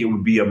 I think it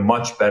would be a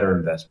much better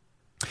investment.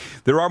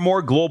 There are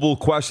more global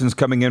questions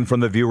coming in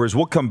from the viewers.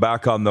 We'll come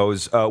back on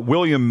those.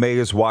 William May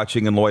is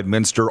watching in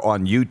Lloydminster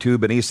on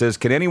YouTube, and he says,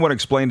 can anyone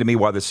explain to me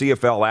why the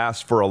CFL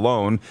asked for a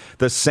loan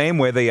the same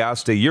way they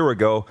asked a year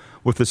ago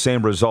with the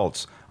same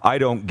results? I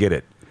don't get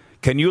it.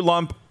 Can you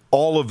lump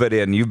all of it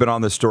in? You've been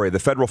on this story, the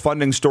federal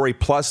funding story,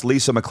 plus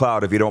Lisa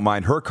MacLeod, if you don't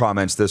mind, her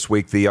comments this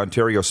week, the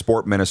Ontario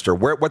Sport Minister,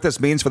 what this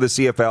means for the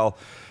CFL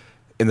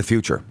in the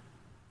future.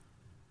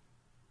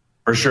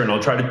 For sure, and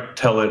I'll try to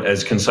tell it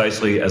as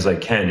concisely as I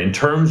can. In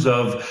terms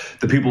of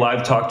the people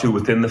I've talked to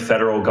within the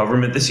federal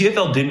government, the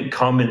CFL didn't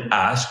come and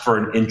ask for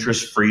an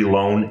interest-free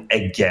loan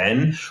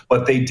again,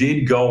 but they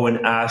did go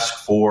and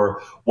ask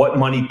for what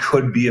money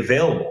could be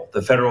available.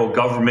 The federal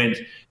government,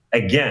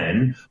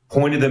 again,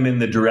 pointed them in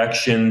the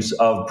directions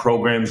of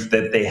programs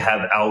that they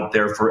have out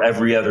there for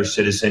every other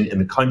citizen in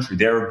the country.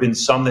 There have been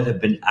some that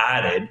have been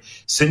added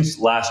since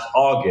last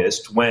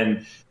August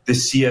when the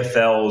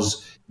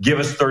CFL's give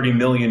us $30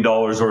 million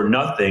or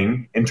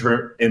nothing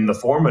in the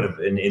form of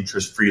an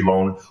interest-free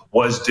loan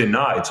was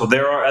denied. So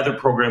there are other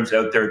programs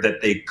out there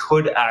that they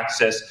could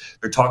access.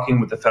 They're talking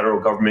with the federal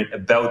government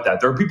about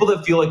that. There are people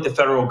that feel like the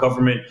federal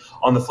government,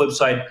 on the flip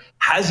side,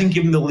 hasn't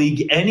given the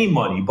league any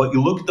money. But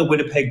you look at the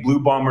Winnipeg Blue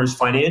Bombers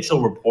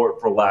financial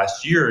report for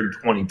last year in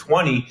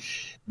 2020,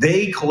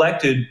 they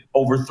collected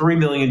over $3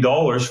 million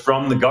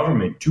from the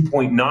government,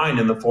 2.9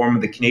 in the form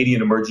of the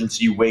Canadian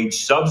Emergency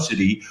Wage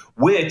Subsidy,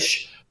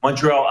 which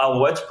Montreal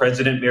Alouettes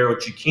president Mario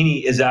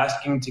Cecchini is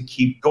asking to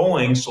keep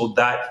going so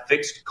that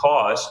fixed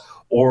cost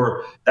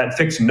or that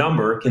fixed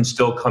number can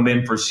still come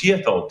in for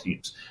CFL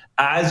teams.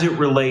 As it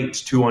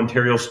relates to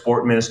Ontario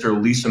Sport Minister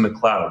Lisa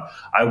MacLeod,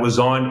 I was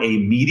on a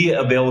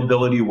media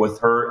availability with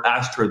her,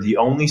 asked her the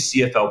only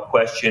CFL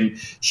question.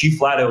 She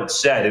flat out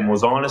said, and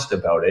was honest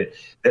about it,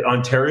 that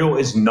Ontario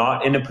is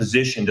not in a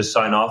position to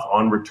sign off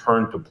on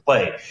return to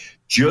play.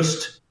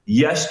 Just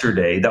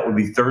yesterday, that would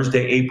be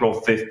Thursday, April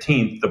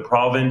 15th, the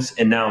province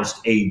announced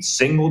a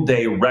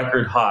single-day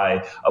record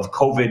high of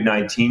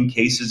COVID-19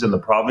 cases in the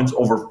province,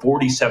 over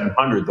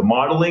 4,700. The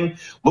modeling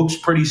looks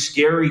pretty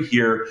scary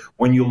here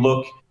when you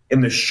look in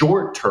the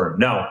short term.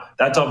 Now,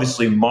 that's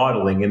obviously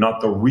modeling and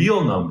not the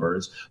real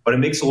numbers, but it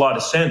makes a lot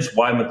of sense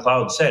why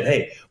MacLeod said,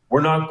 hey,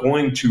 we're not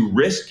going to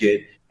risk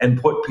it and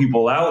put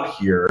people out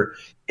here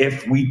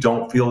if we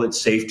don't feel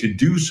it's safe to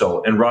do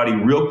so. And Roddy,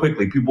 real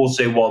quickly, people will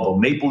say, well, the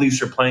Maple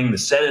Leafs are playing, the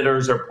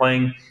Senators are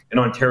playing in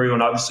Ontario,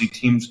 and obviously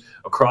teams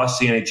across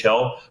the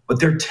NHL, but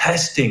they're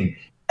testing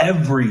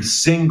every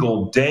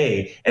single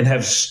day and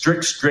have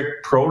strict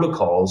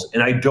protocols.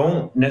 And I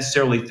don't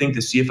necessarily think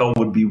the CFL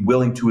would be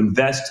willing to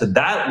invest to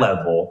that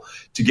level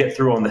to get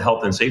through on the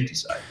health and safety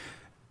side.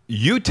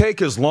 You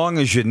take as long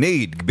as you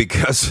need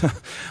because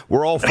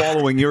we're all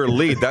following your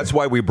lead. That's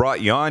why we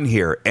brought you on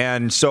here.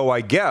 And so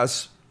I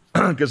guess,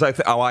 because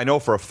I know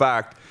for a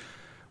fact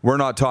we're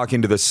not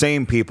talking to the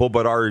same people,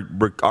 but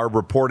our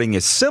reporting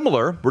is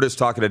similar. We're just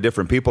talking to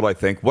different people, I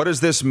think. What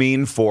does this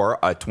mean for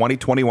a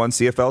 2021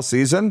 CFL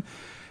season?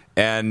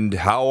 And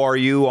how are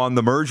you on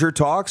the merger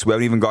talks? We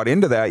haven't even got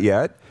into that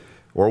yet.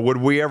 Or would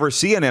we ever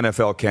see an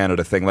NFL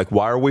Canada thing? Like,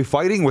 why are we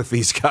fighting with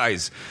these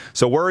guys?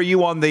 So where are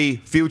you on the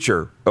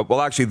future?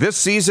 Well, actually, this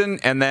season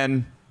and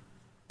then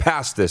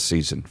past this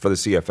season for the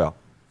CFL.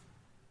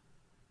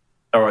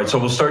 All right, so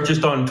we'll start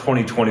just on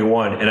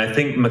 2021. And I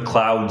think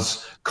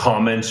MacLeod's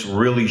comments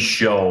really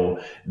show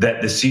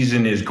that the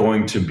season is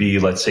going to be,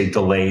 let's say,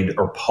 delayed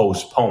or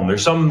postponed.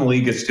 There's some in the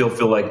league that still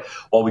feel like,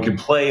 well, we could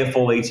play a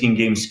full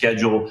 18-game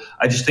schedule.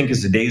 I just think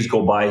as the days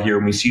go by here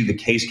and we see the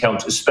case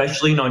counts,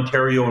 especially in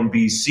Ontario and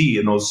BC,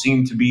 and those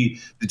seem to be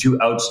the two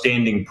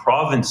outstanding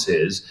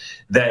provinces,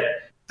 that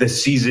the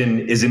season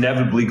is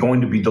inevitably going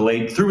to be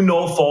delayed through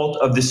no fault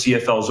of the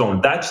CFL's own.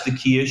 That's the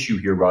key issue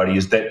here, Roddy,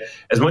 is that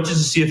as much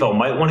as the CFL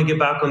might want to get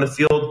back on the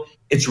field,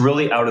 it's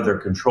really out of their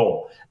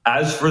control.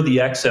 As for the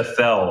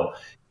XFL,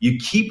 you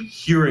keep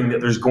hearing that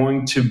there's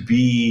going to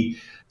be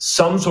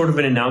some sort of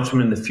an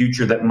announcement in the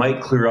future that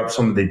might clear up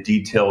some of the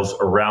details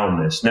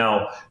around this.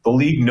 Now, the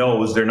league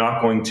knows they're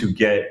not going to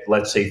get,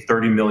 let's say,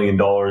 $30 million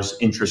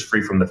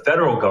interest-free from the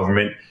federal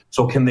government.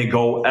 So can they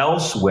go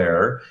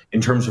elsewhere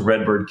in terms of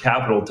Redbird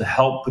Capital to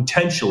help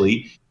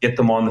potentially get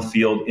them on the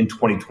field in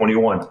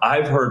 2021?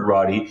 I've heard,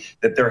 Roddy,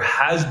 that there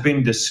has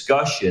been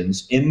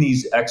discussions in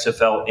these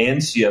XFL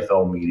and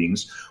CFL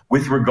meetings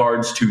with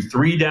regards to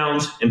 3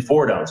 downs and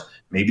 4 downs.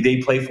 Maybe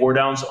they play 4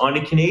 downs on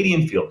a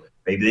Canadian field.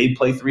 Maybe they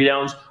play 3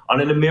 downs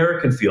on an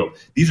American field.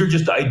 These are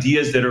just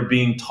ideas that are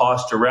being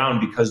tossed around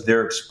because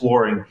they're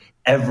exploring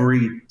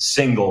every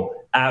single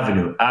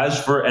avenue.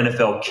 As for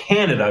NFL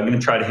Canada, I'm going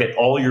to try to hit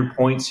all your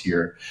points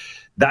here.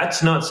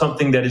 That's not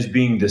something that is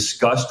being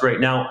discussed right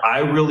now. I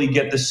really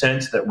get the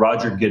sense that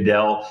Roger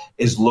Goodell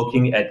is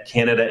looking at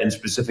Canada and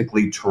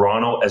specifically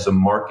Toronto as a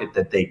market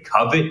that they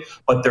covet,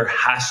 but there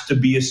has to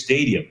be a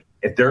stadium.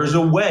 If there's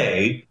a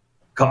way,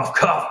 cough,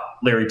 cough,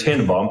 Larry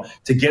Tannenbaum,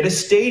 to get a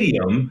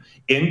stadium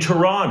in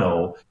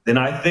Toronto, then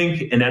I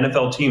think an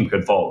NFL team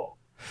could follow.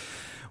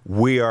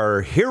 We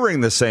are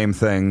hearing the same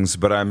things,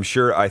 but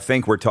I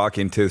think we're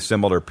talking to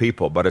similar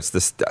people, but it's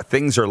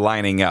things are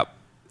lining up.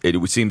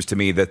 It seems to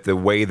me that the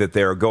way that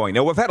they're going.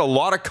 Now, we've had a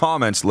lot of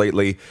comments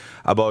lately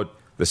about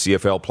the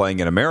CFL playing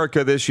in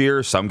America this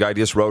year. Some guy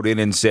just wrote in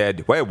and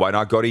said, wait, why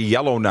not go to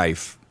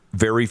Yellowknife?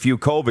 very few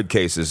COVID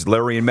cases.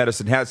 Larry in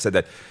Medicine has said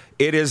that.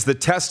 It is the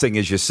testing,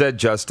 as you said,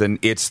 Justin.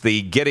 It's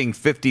the getting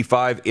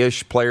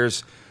 55-ish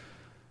players,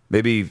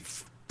 maybe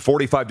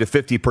 45 to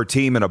 50 per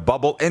team in a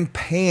bubble, and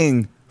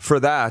paying for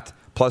that.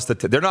 Plus,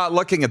 they're not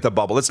looking at the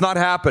bubble. It's not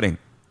happening.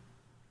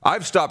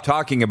 I've stopped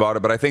talking about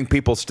it, but I think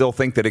people still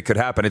think that it could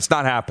happen. It's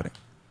not happening.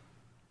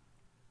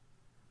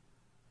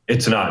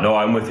 It's not. No,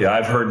 I'm with you.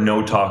 I've heard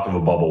no talk of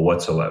a bubble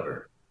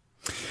whatsoever.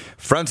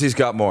 Frenzy's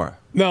got more.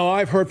 No,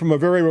 I've heard from a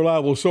very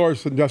reliable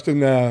source,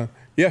 Justin,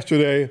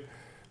 yesterday,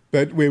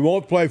 that we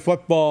won't play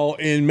football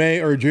in May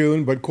or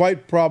June, but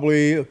quite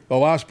probably the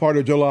last part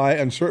of July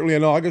and certainly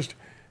in August.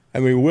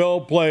 And we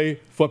will play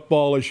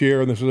football this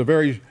year. And this is a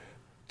very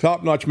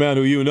top-notch man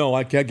who you know.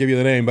 I can't give you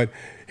the name, but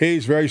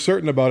he's very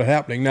certain about it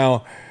happening.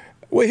 Now,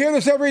 we hear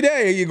this every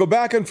day. You go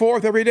back and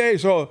forth every day.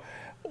 So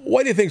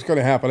what do you think is going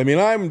to happen? I mean,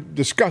 I'm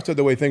disgusted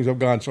the way things have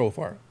gone so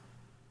far.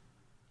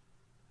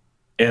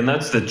 And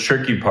that's the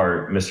tricky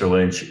part, Mr.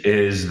 Lynch,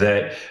 is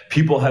that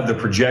people have the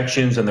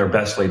projections and their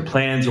best laid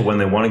plans of when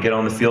they want to get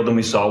on the field. And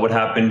we saw what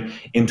happened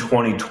in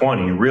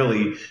 2020.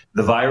 Really,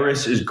 the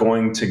virus is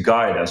going to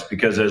guide us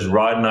because, as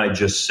Rod and I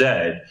just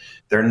said,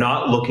 they're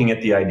not looking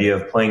at the idea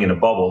of playing in a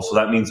bubble. So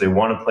that means they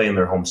want to play in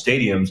their home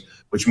stadiums,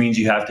 which means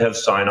you have to have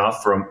sign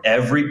off from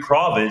every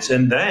province.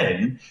 And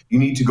then you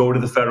need to go to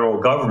the federal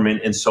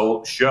government and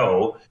so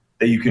show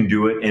that you can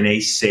do it in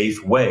a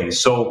safe way.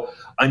 So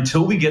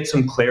until we get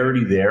some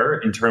clarity there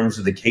in terms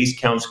of the case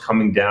counts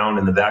coming down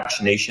and the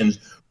vaccinations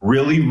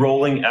really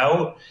rolling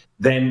out,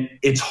 then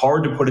it's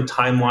hard to put a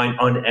timeline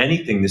on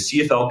anything. The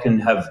CFL can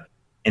have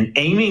an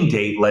aiming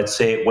date, let's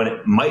say, when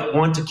it might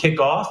want to kick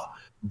off,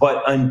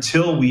 but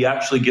until we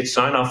actually get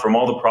sign off from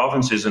all the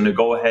provinces and to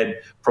go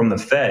ahead from the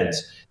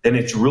feds, then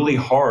it's really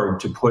hard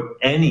to put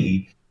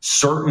any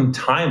certain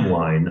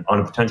timeline on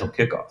a potential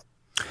kickoff.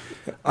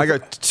 I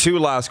got two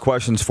last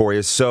questions for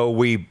you. So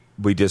we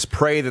just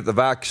pray that the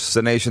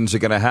vaccinations are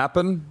going to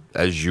happen.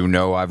 As you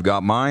know, I've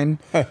got mine.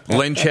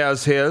 Lynch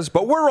has his,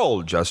 but we're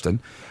old,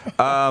 Justin.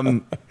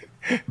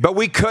 But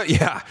we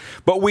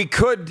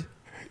could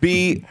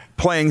be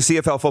playing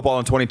CFL football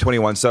in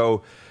 2021.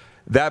 So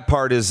that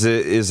part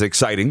is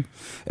exciting.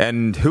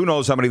 And who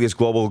knows how many of these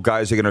global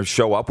guys are going to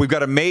show up. We've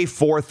got a May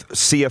 4th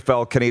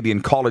CFL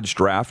Canadian College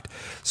Draft.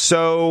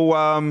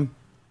 So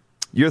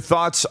your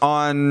thoughts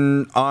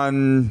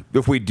on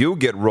if we do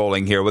get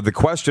rolling here? Well, the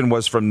question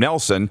was from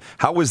Nelson.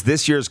 How was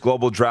this year's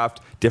global draft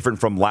different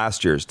from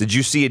last year's? Did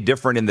you see it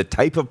different in the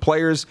type of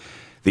players,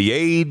 the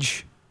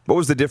age? What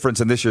was the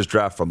difference in this year's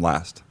draft from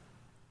last?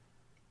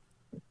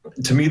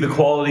 To me, the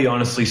quality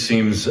honestly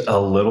seems a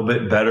little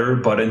bit better,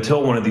 but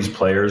until one of these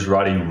players,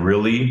 Roddy,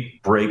 really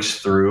breaks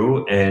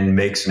through and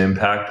makes an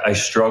impact, I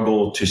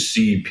struggle to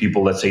see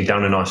people, let's say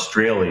down in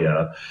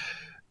Australia,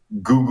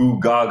 goo goo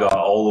gaga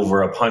all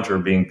over a punter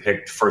being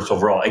picked first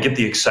overall. I get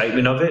the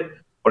excitement of it,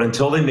 but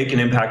until they make an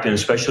impact, and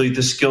especially at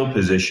the skill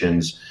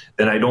positions,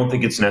 then I don't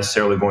think it's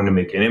necessarily going to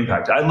make an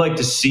impact. I'd like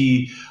to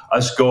see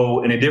us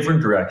go in a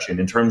different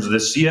direction in terms of the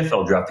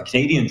CFL draft, the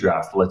Canadian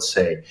draft, let's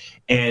say,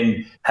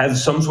 and have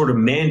some sort of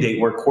mandate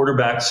where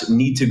quarterbacks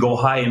need to go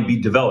high and be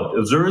developed.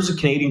 If there is a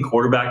Canadian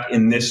quarterback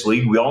in this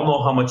league, we all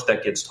know how much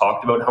that gets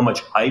talked about, how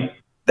much hype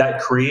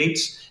that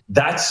creates.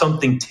 That's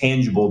something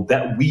tangible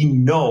that we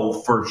know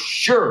for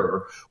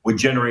sure would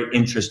generate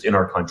interest in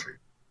our country.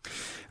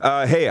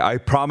 Hey, I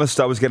promised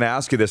I was going to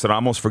ask you this, and I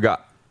almost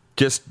forgot.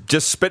 Just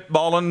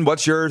spitballing,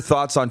 what's your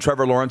thoughts on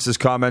Trevor Lawrence's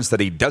comments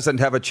that he doesn't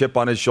have a chip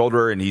on his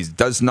shoulder and he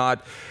does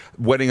not,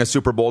 winning a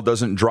Super Bowl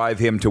doesn't drive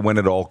him to win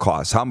at all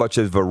costs? How much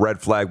of a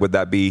red flag would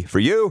that be for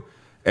you,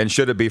 and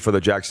should it be for the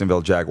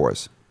Jacksonville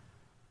Jaguars?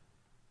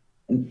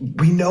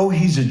 We know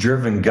he's a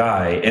driven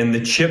guy, and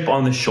the chip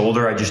on the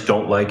shoulder I just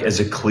don't like as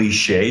a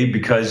cliche,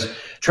 because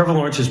Trevor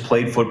Lawrence has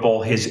played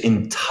football his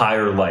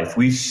entire life.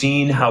 We've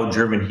seen how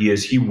driven he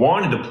is. He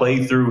wanted to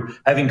play through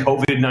having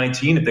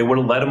COVID-19 if they would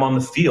have let him on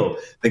the field.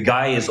 The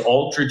guy is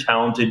ultra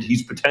talented.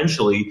 He's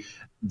potentially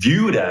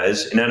viewed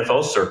as, in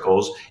NFL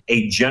circles,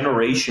 a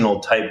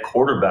generational type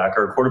quarterback,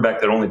 or a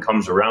quarterback that only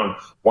comes around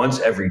once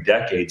every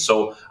decade.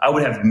 So I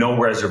would have no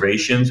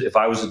reservations if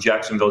I was the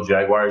Jacksonville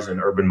Jaguars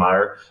and Urban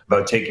Meyer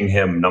about taking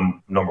him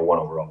number one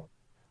overall.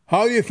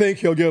 How do you think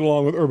he'll get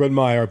along with Urban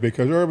Meyer?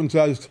 Because Urban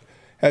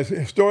has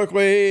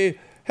historically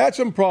had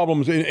some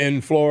problems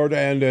in Florida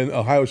and in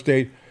Ohio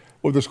State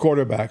with his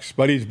quarterbacks,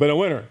 but he's been a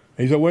winner.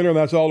 He's a winner, and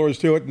that's all there is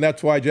to it, and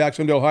that's why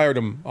Jacksonville hired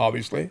him,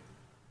 obviously.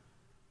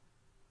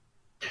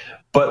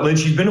 But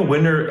Lynch, he's been a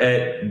winner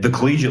at the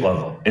collegiate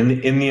level in the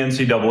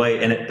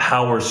NCAA and at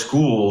power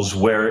schools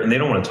where, and they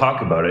don't want to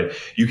talk about it,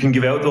 you can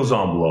give out those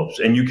envelopes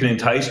and you can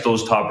entice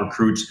those top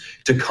recruits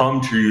to come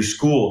to your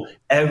school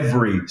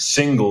every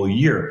single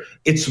year.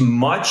 It's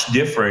much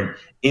different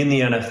in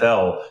the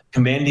NFL,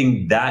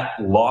 commanding that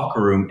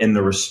locker room and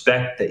the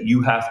respect that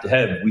you have to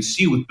have. We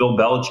see with Bill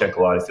Belichick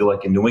a lot, I feel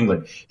like, in New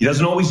England. He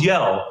doesn't always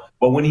yell,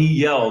 but when he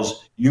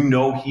yells, you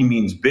know he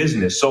means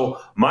business. So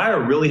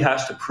Meyer really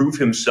has to prove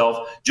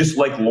himself, just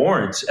like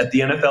Lawrence at the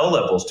NFL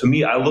levels. To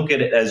me, I look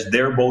at it as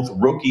they're both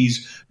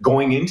rookies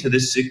going into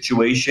this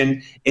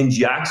situation in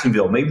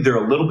Jacksonville. Maybe they're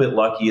a little bit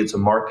lucky. It's a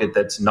market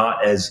that's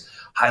not as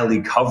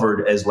highly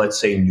covered as, let's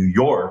say, New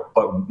York.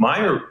 But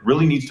Meyer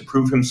really needs to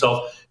prove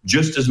himself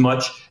just as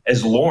much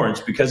as Lawrence,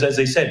 because as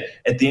I said,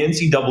 at the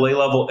NCAA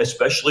level,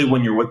 especially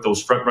when you're with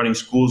those front-running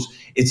schools,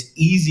 it's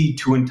easy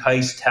to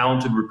entice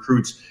talented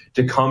recruits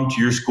to come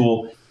to your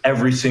school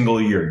every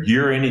single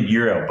year in and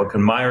year out. But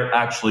can Meyer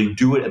actually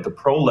do it at the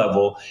pro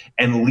level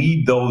and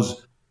lead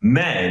those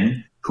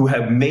men who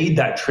have made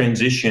that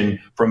transition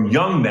from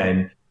young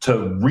men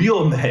to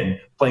real men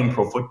playing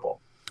pro football?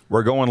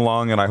 We're going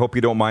long, and I hope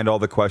you don't mind all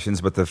the questions,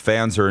 but the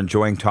fans are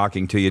enjoying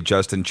talking to you,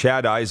 Justin.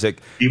 Chad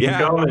Isaac. Keep it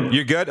going.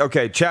 You good?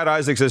 Okay, Chad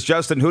Isaac says,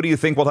 Justin, who do you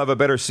think will have a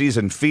better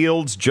season,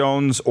 Fields,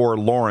 Jones, or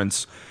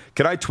Lawrence?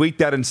 Could I tweak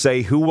that and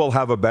say who will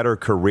have a better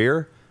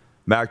career?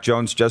 Mac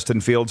Jones,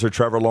 Justin Fields, or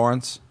Trevor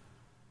Lawrence?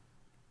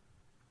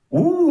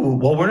 Ooh,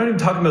 well, we're not even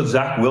talking about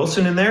Zach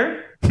Wilson in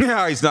there.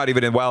 Yeah, he's not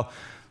even in. Well,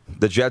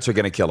 the Jets are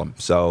going to kill him,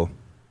 so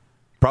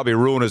probably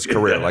ruin his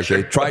career like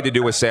they tried to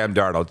do with Sam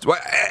Darnold.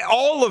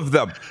 All of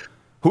them.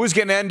 Who's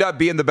going to end up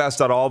being the best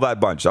out of all that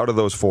bunch, out of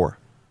those four?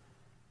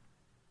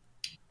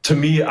 To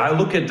me, I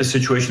look at the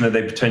situation that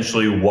they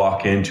potentially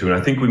walk into, and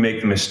I think we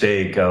make the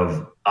mistake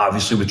of,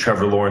 obviously with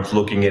Trevor Lawrence,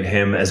 looking at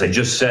him, as I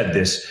just said,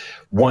 this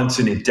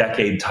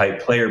once-in-a-decade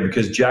type player,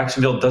 because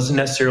Jacksonville doesn't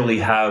necessarily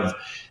have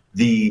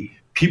the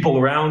people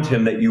around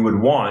him that you would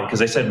want,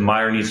 because I said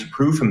Meyer needs to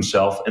prove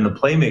himself and the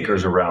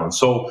playmakers around.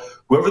 So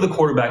whoever the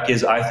quarterback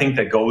is, I think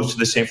that goes to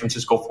the San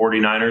Francisco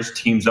 49ers,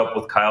 teams up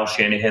with Kyle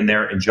Shanahan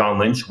there and John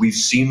Lynch. We've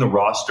seen the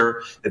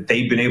roster that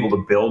they've been able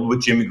to build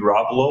with Jimmy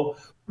Garoppolo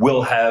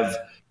will have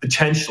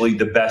potentially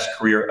the best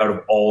career out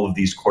of all of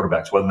these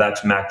quarterbacks, whether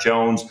that's Mac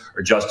Jones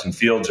or Justin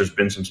Fields. There's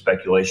been some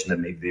speculation that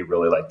maybe they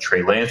really like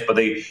Trey Lance, but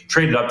they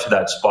traded up to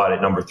that spot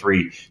at number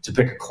 3 to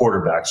pick a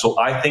quarterback. So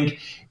I think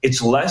it's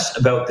less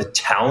about the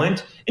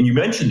talent. And you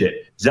mentioned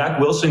it, Zach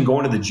Wilson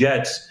going to the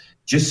Jets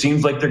just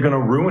seems like they're going to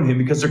ruin him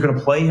because they're going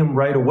to play him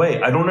right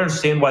away. I don't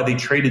understand why they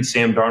traded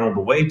Sam Darnold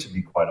away, to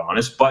be quite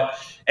honest. But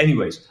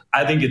anyways,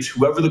 I think it's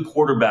whoever the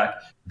quarterback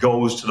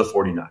goes to the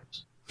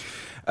 49ers.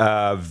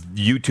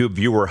 YouTube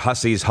viewer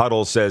Hussey's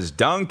Huddle says,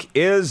 Dunk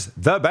is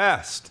the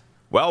best.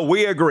 Well,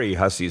 we agree,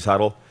 Hussey's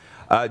Huddle.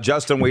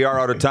 Justin, we are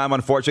out of time,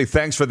 unfortunately.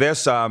 Thanks for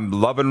this.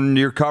 Loving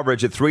your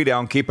coverage at 3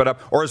 Down. Keep it up.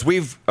 Or as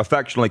we've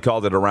affectionately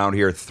called it around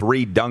here,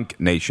 3 Dunk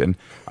Nation.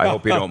 I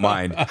hope you don't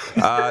mind.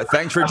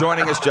 Thanks for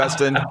joining us,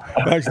 Justin.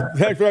 Thanks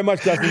very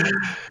much, Justin.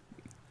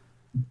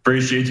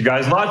 Appreciate you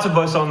guys. Lots of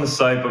us on the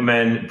site, but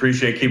man,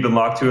 appreciate keeping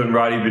locked to it. And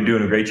Roddy, you've been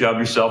doing a great job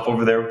yourself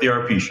over there with the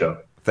RP show.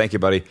 Thank you,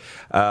 buddy.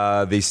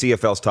 The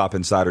CFL's top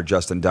insider,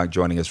 Justin Dunk,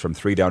 joining us from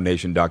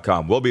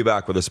 3downnation.com. We'll be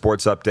back with a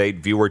sports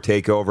update, viewer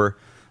takeover.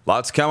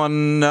 Lots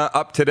coming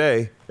up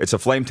today. It's a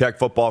Flame Tech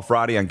Football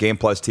Friday on Game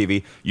Plus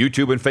TV,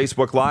 YouTube and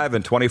Facebook Live,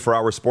 and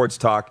 24-hour sports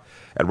talk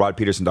at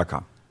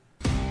rodpeterson.com.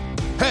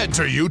 Head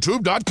to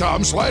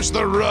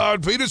youtube.com/The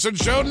Rod Peterson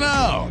Show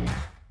now.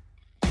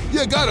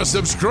 You gotta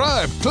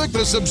subscribe. Click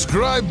the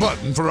subscribe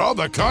button for all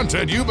the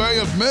content you may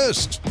have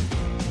missed.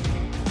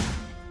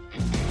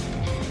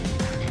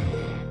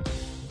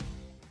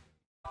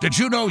 Did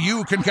you know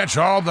you can catch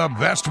all the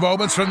best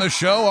moments from the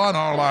show on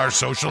all our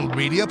social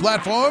media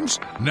platforms?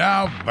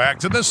 Now, back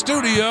to the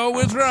studio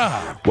with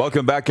Rob.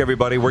 Welcome back,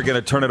 everybody. We're going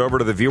to turn it over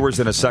to the viewers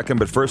in a second,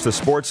 but first, a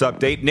sports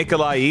update.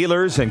 Nikolai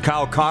Ehlers and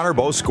Kyle Connor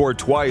both scored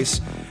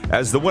twice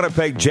as the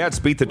Winnipeg Jets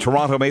beat the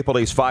Toronto Maple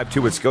Leafs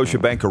 5-2 at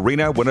Scotiabank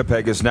Arena.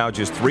 Winnipeg is now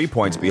just 3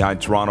 points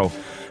behind Toronto.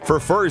 For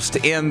first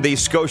in the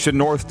Scotia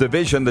North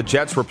Division, the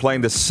Jets were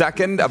playing the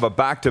second of a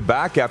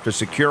back-to-back after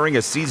securing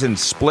a season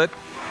split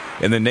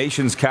in the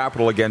nation's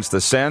capital against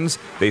the Sens.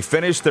 They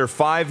finished their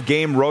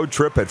 5-game road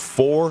trip at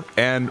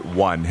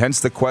 4-1. Hence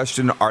the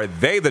question, are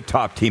they the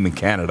top team in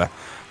Canada,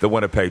 the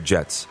Winnipeg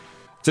Jets?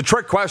 It's a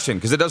trick question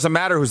because it doesn't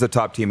matter who's the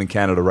top team in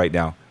Canada right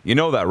now. You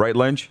know that, right,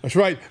 Lynch? That's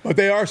right. But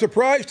they are a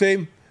surprise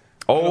team.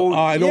 Oh,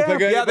 I don't think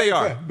they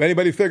are.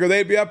 Anybody figured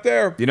they'd be up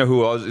there? You know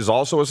who is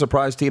also a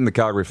surprise team? The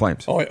Calgary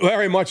Flames. Oh,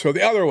 very much so.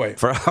 The other way.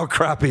 For how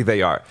crappy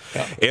they are.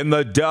 Yeah. In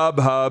the Dub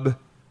Hub,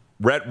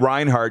 Rhett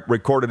Reinhardt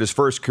recorded his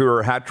first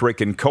career hat trick,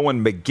 and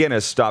Cohen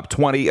McGuinness stopped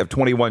 20 of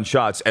 21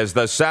 shots as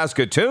the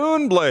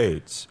Saskatoon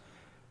Blades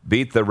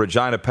beat the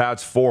Regina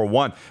Pats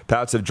 4-1.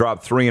 Pats have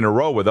dropped 3 in a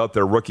row without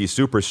their rookie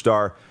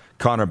superstar,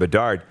 Connor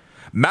Bedard.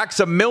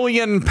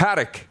 Maximilian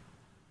Paddock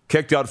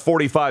kicked out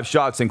 45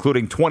 shots,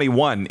 including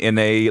 21 in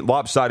a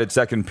lopsided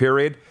second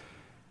period,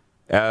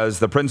 as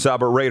the Prince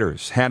Albert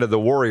Raiders handed the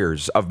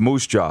Warriors of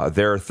Moose Jaw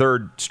their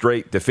third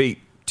straight defeat,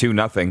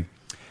 2-0.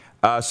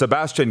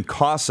 Sebastian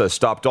Casa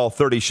stopped all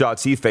 30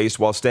 shots he faced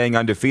while staying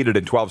undefeated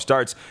in 12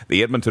 starts.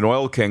 The Edmonton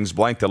Oil Kings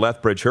blanked the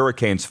Lethbridge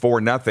Hurricanes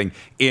 4-0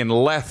 in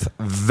Las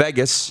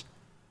Vegas.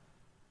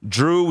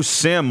 Drew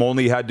Sim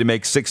only had to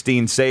make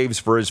 16 saves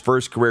for his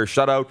first career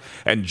shutout,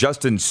 and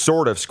Justin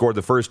Sordiff scored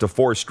the first of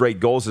 4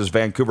 straight goals as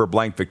Vancouver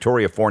blanked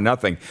Victoria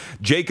 4-0.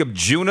 Jacob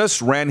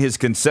Junis ran his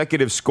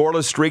consecutive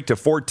scoreless streak to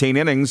 14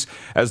 innings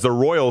as the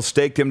Royals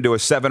staked him to a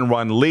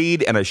 7-run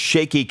lead, and a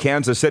shaky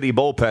Kansas City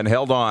bullpen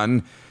held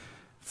on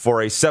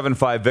for a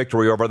 7-5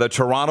 victory over the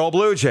Toronto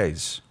Blue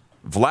Jays.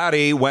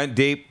 Vladdy went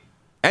deep,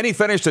 and he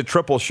finished a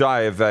triple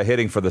shy of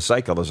hitting for the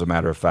cycle, as a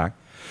matter of fact.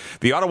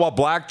 The Ottawa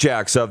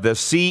Blackjacks of the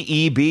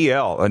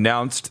CEBL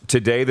announced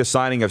today the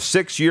signing of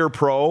 6-year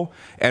pro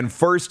and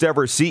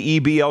first-ever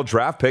CEBL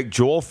draft pick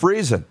Joel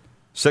Friesen,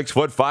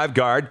 6'5"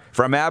 guard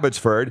from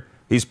Abbotsford.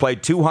 He's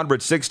played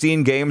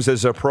 216 games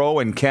as a pro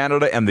in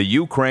Canada and the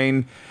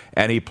Ukraine,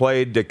 and he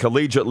played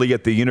collegiately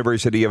at the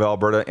University of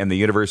Alberta and the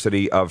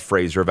University of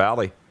Fraser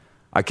Valley.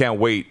 I can't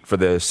wait for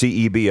the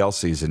CEBL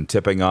season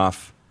tipping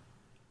off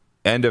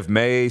end of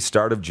May,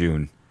 start of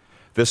June.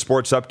 This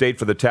sports update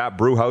for the Tap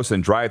Brewhouse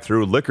and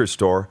Drive-Thru Liquor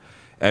Store,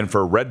 and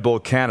for Red Bull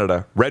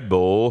Canada. Red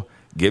Bull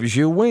gives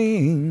you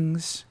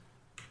wings.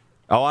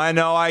 Oh, I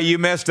know. You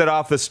missed it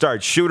off the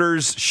start.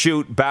 Shooters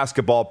Shoot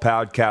Basketball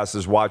Podcast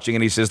is watching,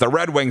 and he says the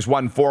Red Wings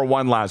won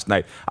 4-1 last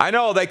night. I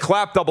know they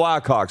clapped the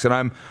Blackhawks, and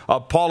I'm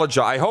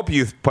apologize. I hope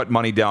you put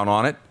money down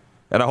on it,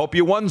 and I hope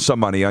you won some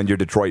money on your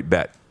Detroit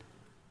bet.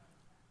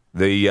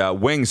 The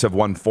Wings have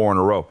won 4 in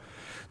a row.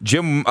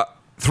 3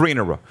 in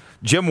a row.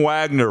 Jim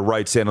Wagner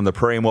writes in on the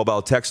Prairie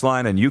Mobile text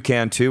line, and you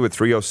can too at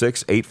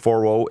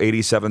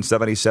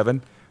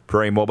 306-840-8777.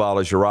 Prairie Mobile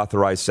is your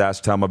authorized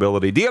SaaStown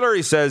mobility dealer.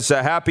 He says,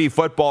 happy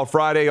Football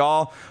Friday,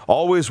 all.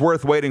 Always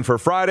worth waiting for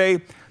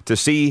Friday to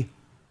see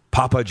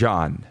Papa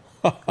John.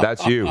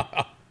 That's you.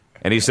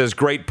 And he says,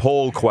 great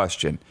poll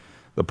question.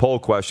 The poll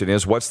question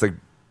is, what's the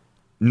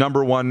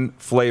number one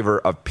flavor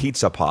of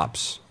Pizza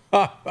Pops?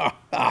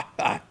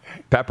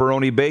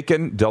 Pepperoni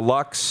bacon,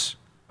 deluxe,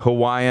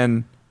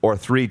 Hawaiian, or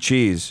 3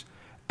 cheese?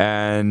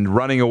 And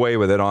running away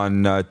with it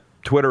on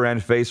Twitter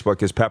and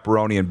Facebook is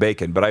pepperoni and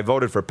bacon. But I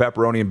voted for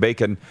pepperoni and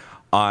bacon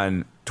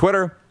on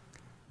Twitter,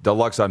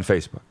 deluxe on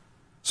Facebook.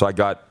 So I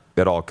got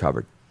it all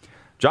covered.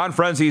 John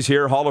Frenzy's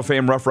here, Hall of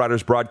Fame Rough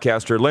Riders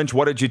broadcaster. Lynch,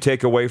 what did you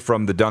take away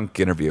from the Dunk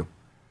interview?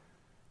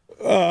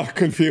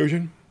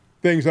 Confusion.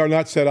 Things are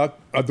not set up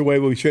the way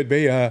we should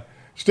be.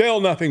 Still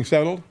nothing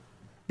settled.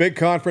 Big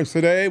conference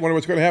today. Wonder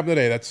what's going to happen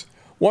today. That's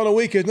one a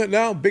week, isn't it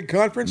now? Big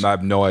conference? I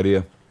have no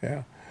idea.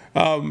 Yeah.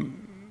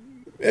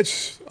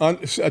 It's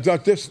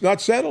not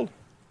settled.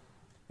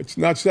 It's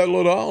not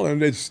settled at all,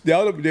 and it's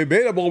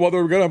debatable whether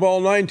we're going to have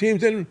all 9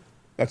 teams in.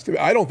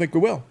 I don't think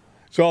we will.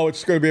 So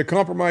it's going to be a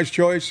compromise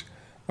choice,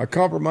 a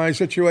compromise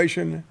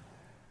situation.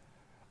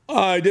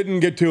 I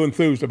didn't get too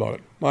enthused about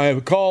it. My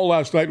call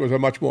last night was a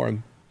much more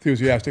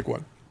enthusiastic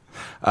one.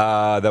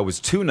 That was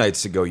 2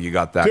 nights ago you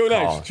got that 2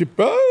 call. nights.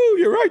 Oh,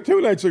 you're right,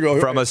 2 nights ago.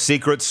 From a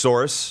secret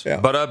source, yeah.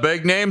 But a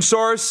big name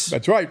source.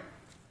 That's right.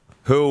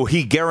 Who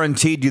he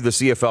guaranteed you the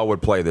CFL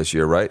would play this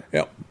year, right?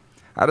 Yep.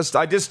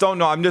 I just don't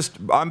know.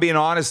 I'm being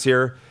honest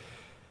here,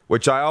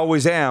 which I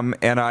always am,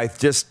 and I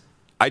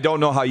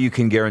don't know how you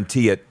can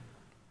guarantee it.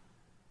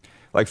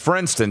 Like, for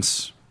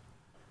instance,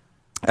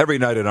 every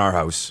night in our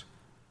house,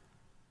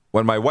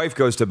 when my wife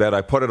goes to bed,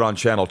 I put it on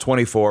channel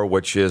 24,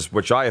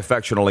 which I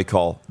affectionately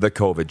call the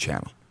COVID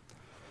channel,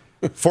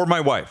 for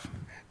my wife.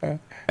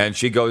 And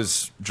she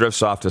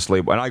drifts off to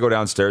sleep. And I go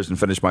downstairs and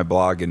finish my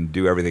blog and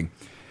do everything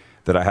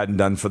that I hadn't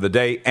done for the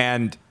day.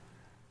 And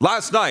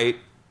last night,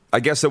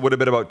 I guess it would have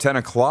been about 10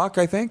 o'clock,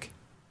 I think,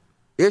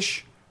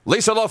 ish.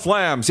 Lisa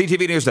LaFlamme,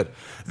 CTV News, said,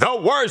 the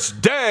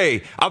worst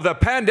day of the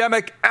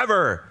pandemic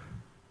ever.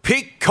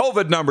 Peak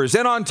COVID numbers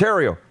in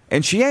Ontario.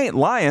 And she ain't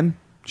lying.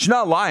 She's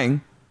not lying,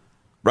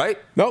 right?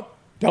 Nope,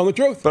 telling the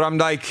truth. But I'm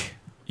like,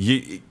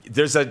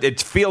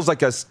 it feels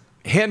like a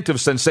hint of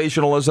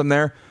sensationalism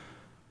there,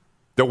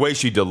 the way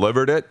she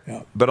delivered it.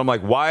 Yeah. But I'm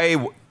like,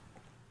 why?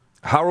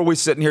 How are we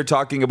sitting here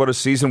talking about a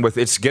season with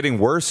it's getting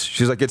worse?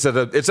 She's like, it's at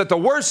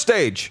the worst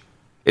stage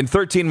in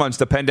 13 months,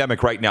 the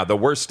pandemic right now, the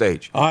worst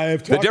stage.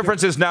 The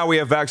difference is now we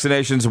have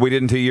vaccinations we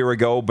didn't a year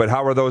ago, but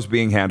how are those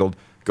being handled?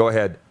 Go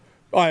ahead.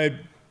 I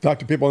talked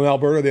to people in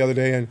Alberta the other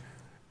day, and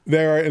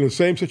they're in the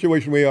same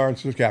situation we are in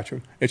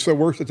Saskatchewan. It's the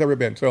worst it's ever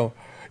been. So,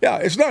 yeah,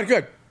 it's not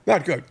good.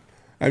 Not good.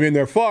 I mean,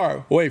 they're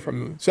far away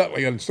from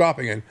settling and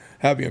stopping and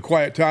having a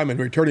quiet time and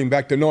returning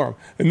back to norm.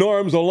 The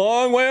norm's a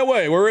long way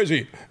away. Where is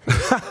he?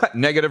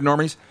 Negative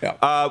normies?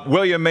 Yeah.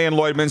 William May in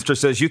Lloydminster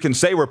says, you can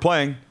say we're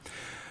playing,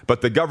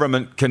 but the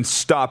government can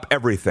stop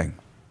everything.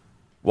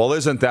 Well,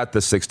 isn't that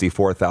the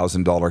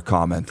 $64,000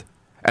 comment?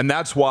 And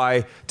that's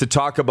why to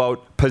talk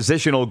about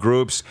positional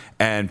groups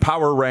and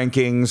power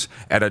rankings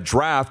and a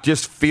draft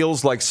just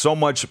feels like so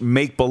much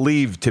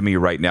make-believe to me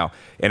right now.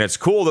 And it's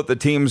cool that the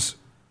teams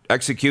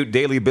execute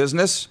daily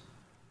business,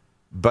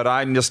 but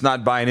I'm just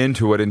not buying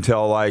into it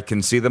until I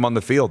can see them on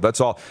the field.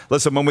 That's all.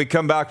 Listen, when we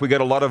come back, we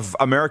got a lot of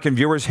American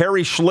viewers.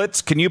 Harry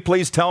Schlitz, can you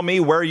please tell me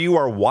where you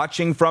are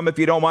watching from, if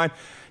you don't mind?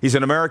 He's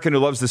an American who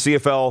loves the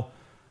CFL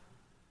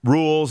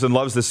rules and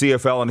loves the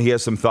CFL, and he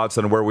has some thoughts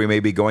on where we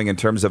may be going in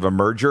terms of a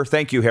merger.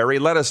 Thank you, Harry.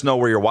 Let us know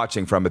where you're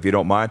watching from, if you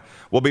don't mind.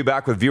 We'll be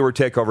back with Viewer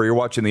Takeover. You're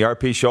watching the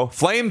RP Show,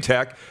 Flame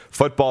Tech,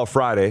 Football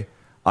Friday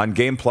on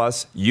Game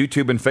Plus,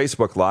 YouTube and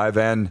Facebook Live,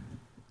 and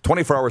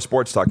 24-hour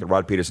sports talk at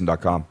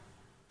rodpeterson.com.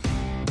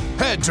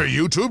 Head to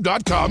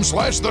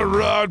youtube.com/The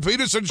Rod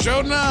Peterson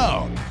Show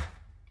now.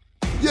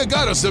 You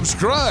gotta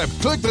subscribe.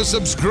 Click the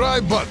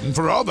subscribe button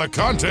for all the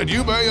content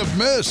you may have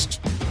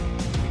missed.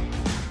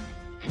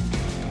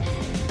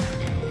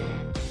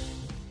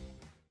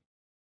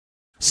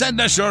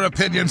 Send us your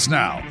opinions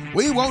now.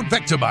 We won't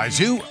victimize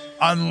you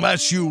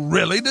unless you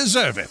really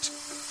deserve it.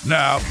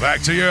 Now,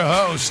 back to your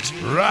host,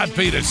 Rod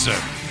Peterson.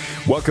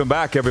 Welcome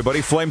back,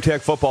 everybody. Flame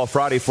Tech Football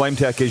Friday. Flame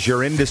Tech is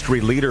your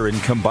industry leader in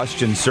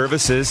combustion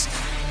services.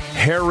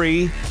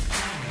 Harry,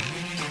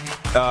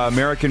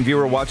 American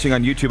viewer watching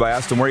on YouTube, I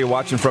asked him, where are you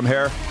watching from,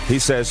 Harry? He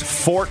says,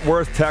 Fort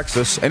Worth,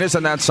 Texas. And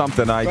isn't that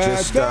something?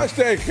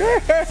 Fantastic.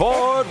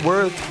 Fort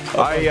Worth.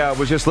 I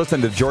was just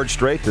listening to George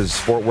Strait. Does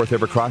Fort Worth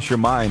ever cross your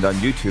mind on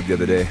YouTube the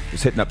other day?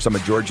 Just hitting up some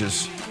of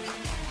George's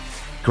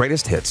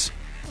greatest hits.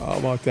 How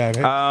about that?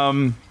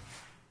 Hey?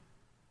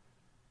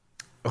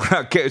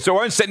 Okay,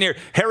 so I'm sitting here.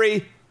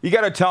 Harry, you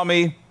got to tell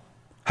me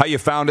how you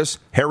found us.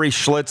 Harry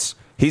Schlitz.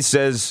 He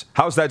says,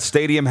 how's that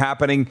stadium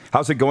happening?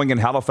 How's it going in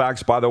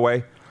Halifax, by the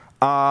way?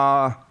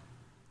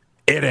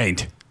 It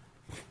ain't.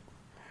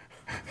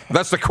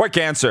 That's the quick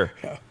answer.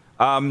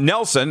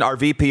 Nelson, our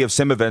VP of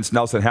Sim Events,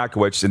 Nelson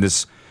Hackowicz, in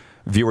this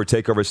viewer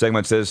takeover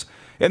segment says,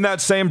 in that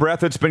same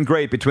breath, it's been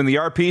great. Between the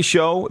RP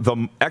Show, the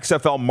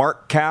XFL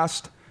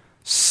Markcast,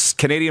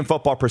 Canadian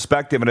Football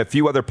Perspective, and a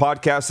few other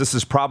podcasts, this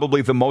is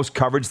probably the most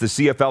coverage the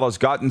CFL has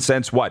gotten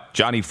since what?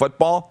 Johnny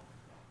Football?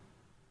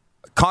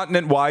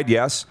 Continent-wide,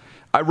 yes.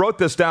 I wrote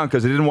this down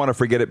because I didn't want to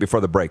forget it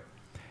before the break.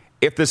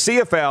 If the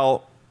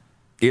CFL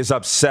is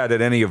upset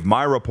at any of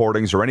my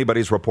reportings or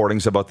anybody's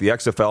reportings about the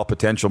XFL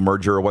potential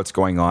merger or what's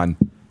going on,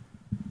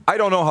 I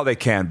don't know how they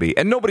can be.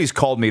 And nobody's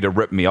called me to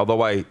rip me,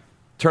 although I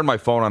turn my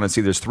phone on and see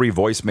there's 3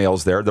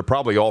 voicemails there. They're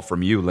probably all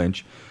from you,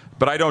 Lynch.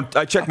 But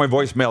I check my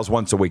voicemails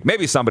once a week.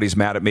 Maybe somebody's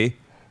mad at me.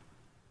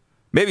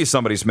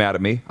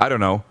 I don't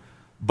know.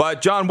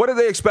 But, John, what did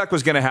they expect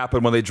was going to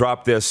happen when they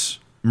dropped this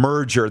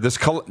merger? They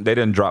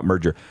didn't drop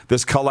merger.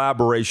 This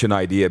collaboration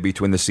idea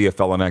between the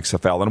CFL and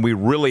XFL, and we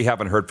really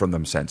haven't heard from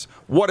them since.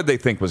 What did they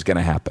think was going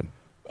to happen?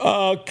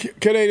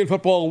 Canadian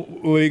Football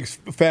League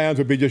fans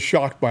would be just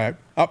shocked by it.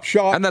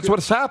 Shocked. And that's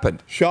what's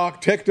happened.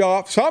 Shocked, ticked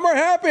off. Some are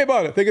happy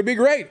about it. Think it'd be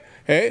great.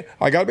 Hey,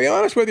 I got to be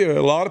honest with you.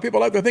 A lot of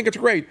people out there think it's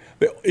great.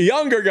 The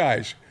younger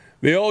guys,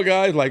 the old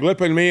guys like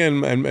Lip and me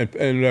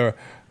and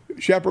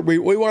Shepard, we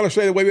want to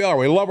say the way we are.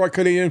 We love our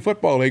Canadian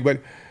Football League, but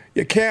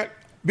you can't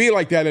be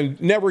like that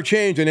and never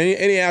change in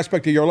any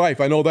aspect of your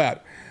life. I know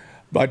that.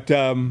 But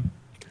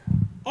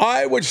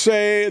I would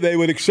say they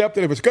would accept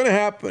it if it's going to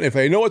happen. If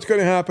they know it's going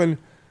to happen,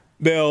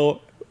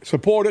 they'll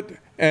support it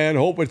and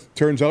hope it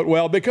turns out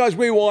well, because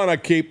we want to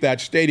keep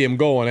that stadium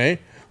going, eh?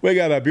 We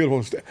got a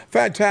beautiful,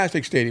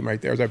 fantastic stadium right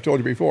there, as I've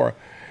told you before.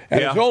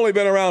 And It's only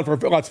been around for,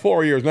 that's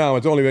 4 years now.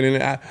 It's only been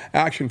in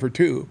action for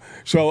 2.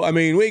 So, I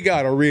mean, we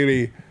got to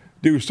really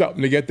do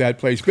something to get that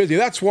place busy.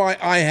 That's why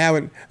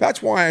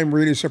I'm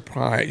really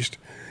surprised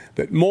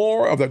that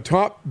more of the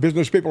top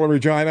business people in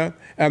Regina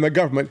and the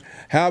government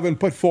haven't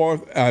put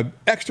forth an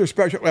extra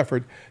special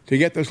effort to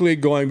get this league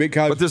going,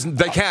 because... But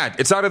they can't.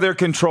 It's out of their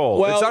control.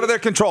 Well, it's out of their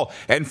control.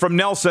 And from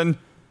Nelson,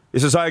 he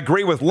says, I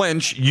agree with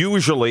Lynch.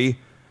 Usually,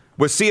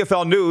 with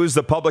CFL News,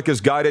 the public is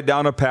guided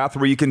down a path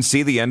where you can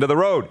see the end of the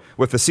road.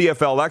 With the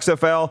CFL,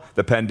 XFL,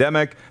 the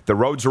pandemic, the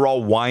roads are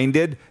all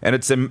winded, and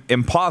it's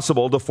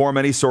impossible to form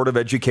any sort of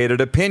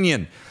educated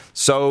opinion.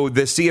 So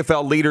the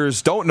CFL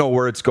leaders don't know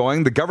where it's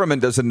going. The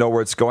government doesn't know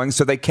where it's going,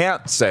 so they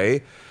can't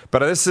say. But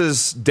this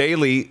is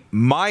daily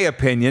my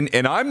opinion,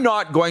 and I'm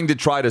not going to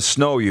try to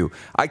snow you.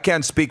 I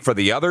can't speak for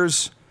the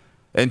others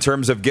in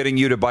terms of getting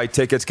you to buy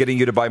tickets, getting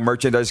you to buy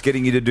merchandise,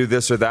 getting you to do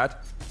this or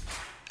that.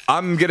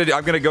 I'm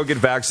gonna go get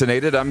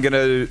vaccinated. I'm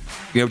gonna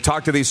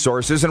talk to these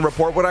sources and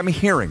report what I'm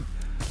hearing.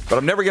 But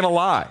I'm never gonna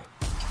lie.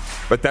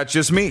 But that's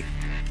just me.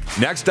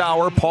 Next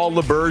hour, Paul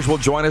LeBurge will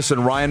join us,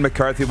 and Ryan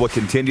McCarthy will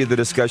continue the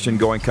discussion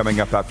going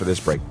coming up after this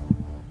break.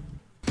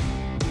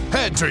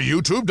 Head to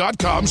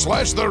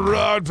youtube.com/The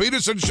Rod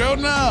Peterson Show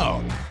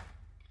now.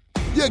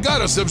 You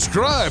gotta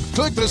subscribe.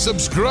 Click the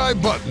subscribe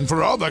button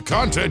for all the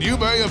content you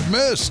may have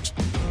missed.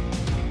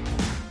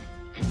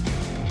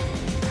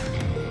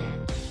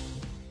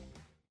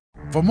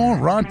 For more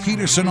Rod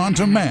Peterson on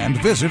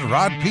demand, visit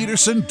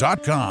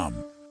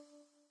rodpeterson.com.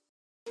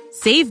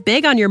 Save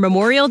big on your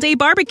Memorial Day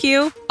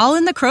barbecue, all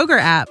in the Kroger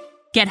app.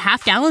 Get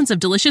half gallons of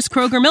delicious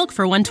Kroger milk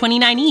for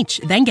 $1.29 each.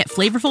 Then get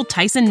flavorful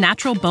Tyson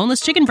natural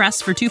boneless chicken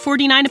breasts for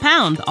 $2.49 a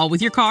pound, all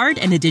with your card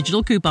and a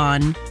digital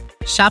coupon.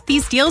 Shop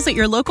these deals at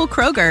your local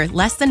Kroger,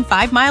 less than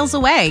 5 miles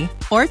away.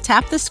 Or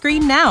tap the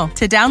screen now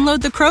to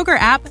download the Kroger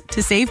app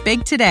to save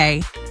big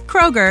today.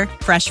 Kroger,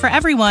 fresh for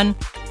everyone.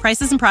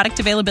 Prices and product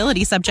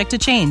availability subject to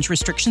change.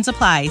 Restrictions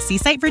apply. See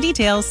site for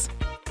details.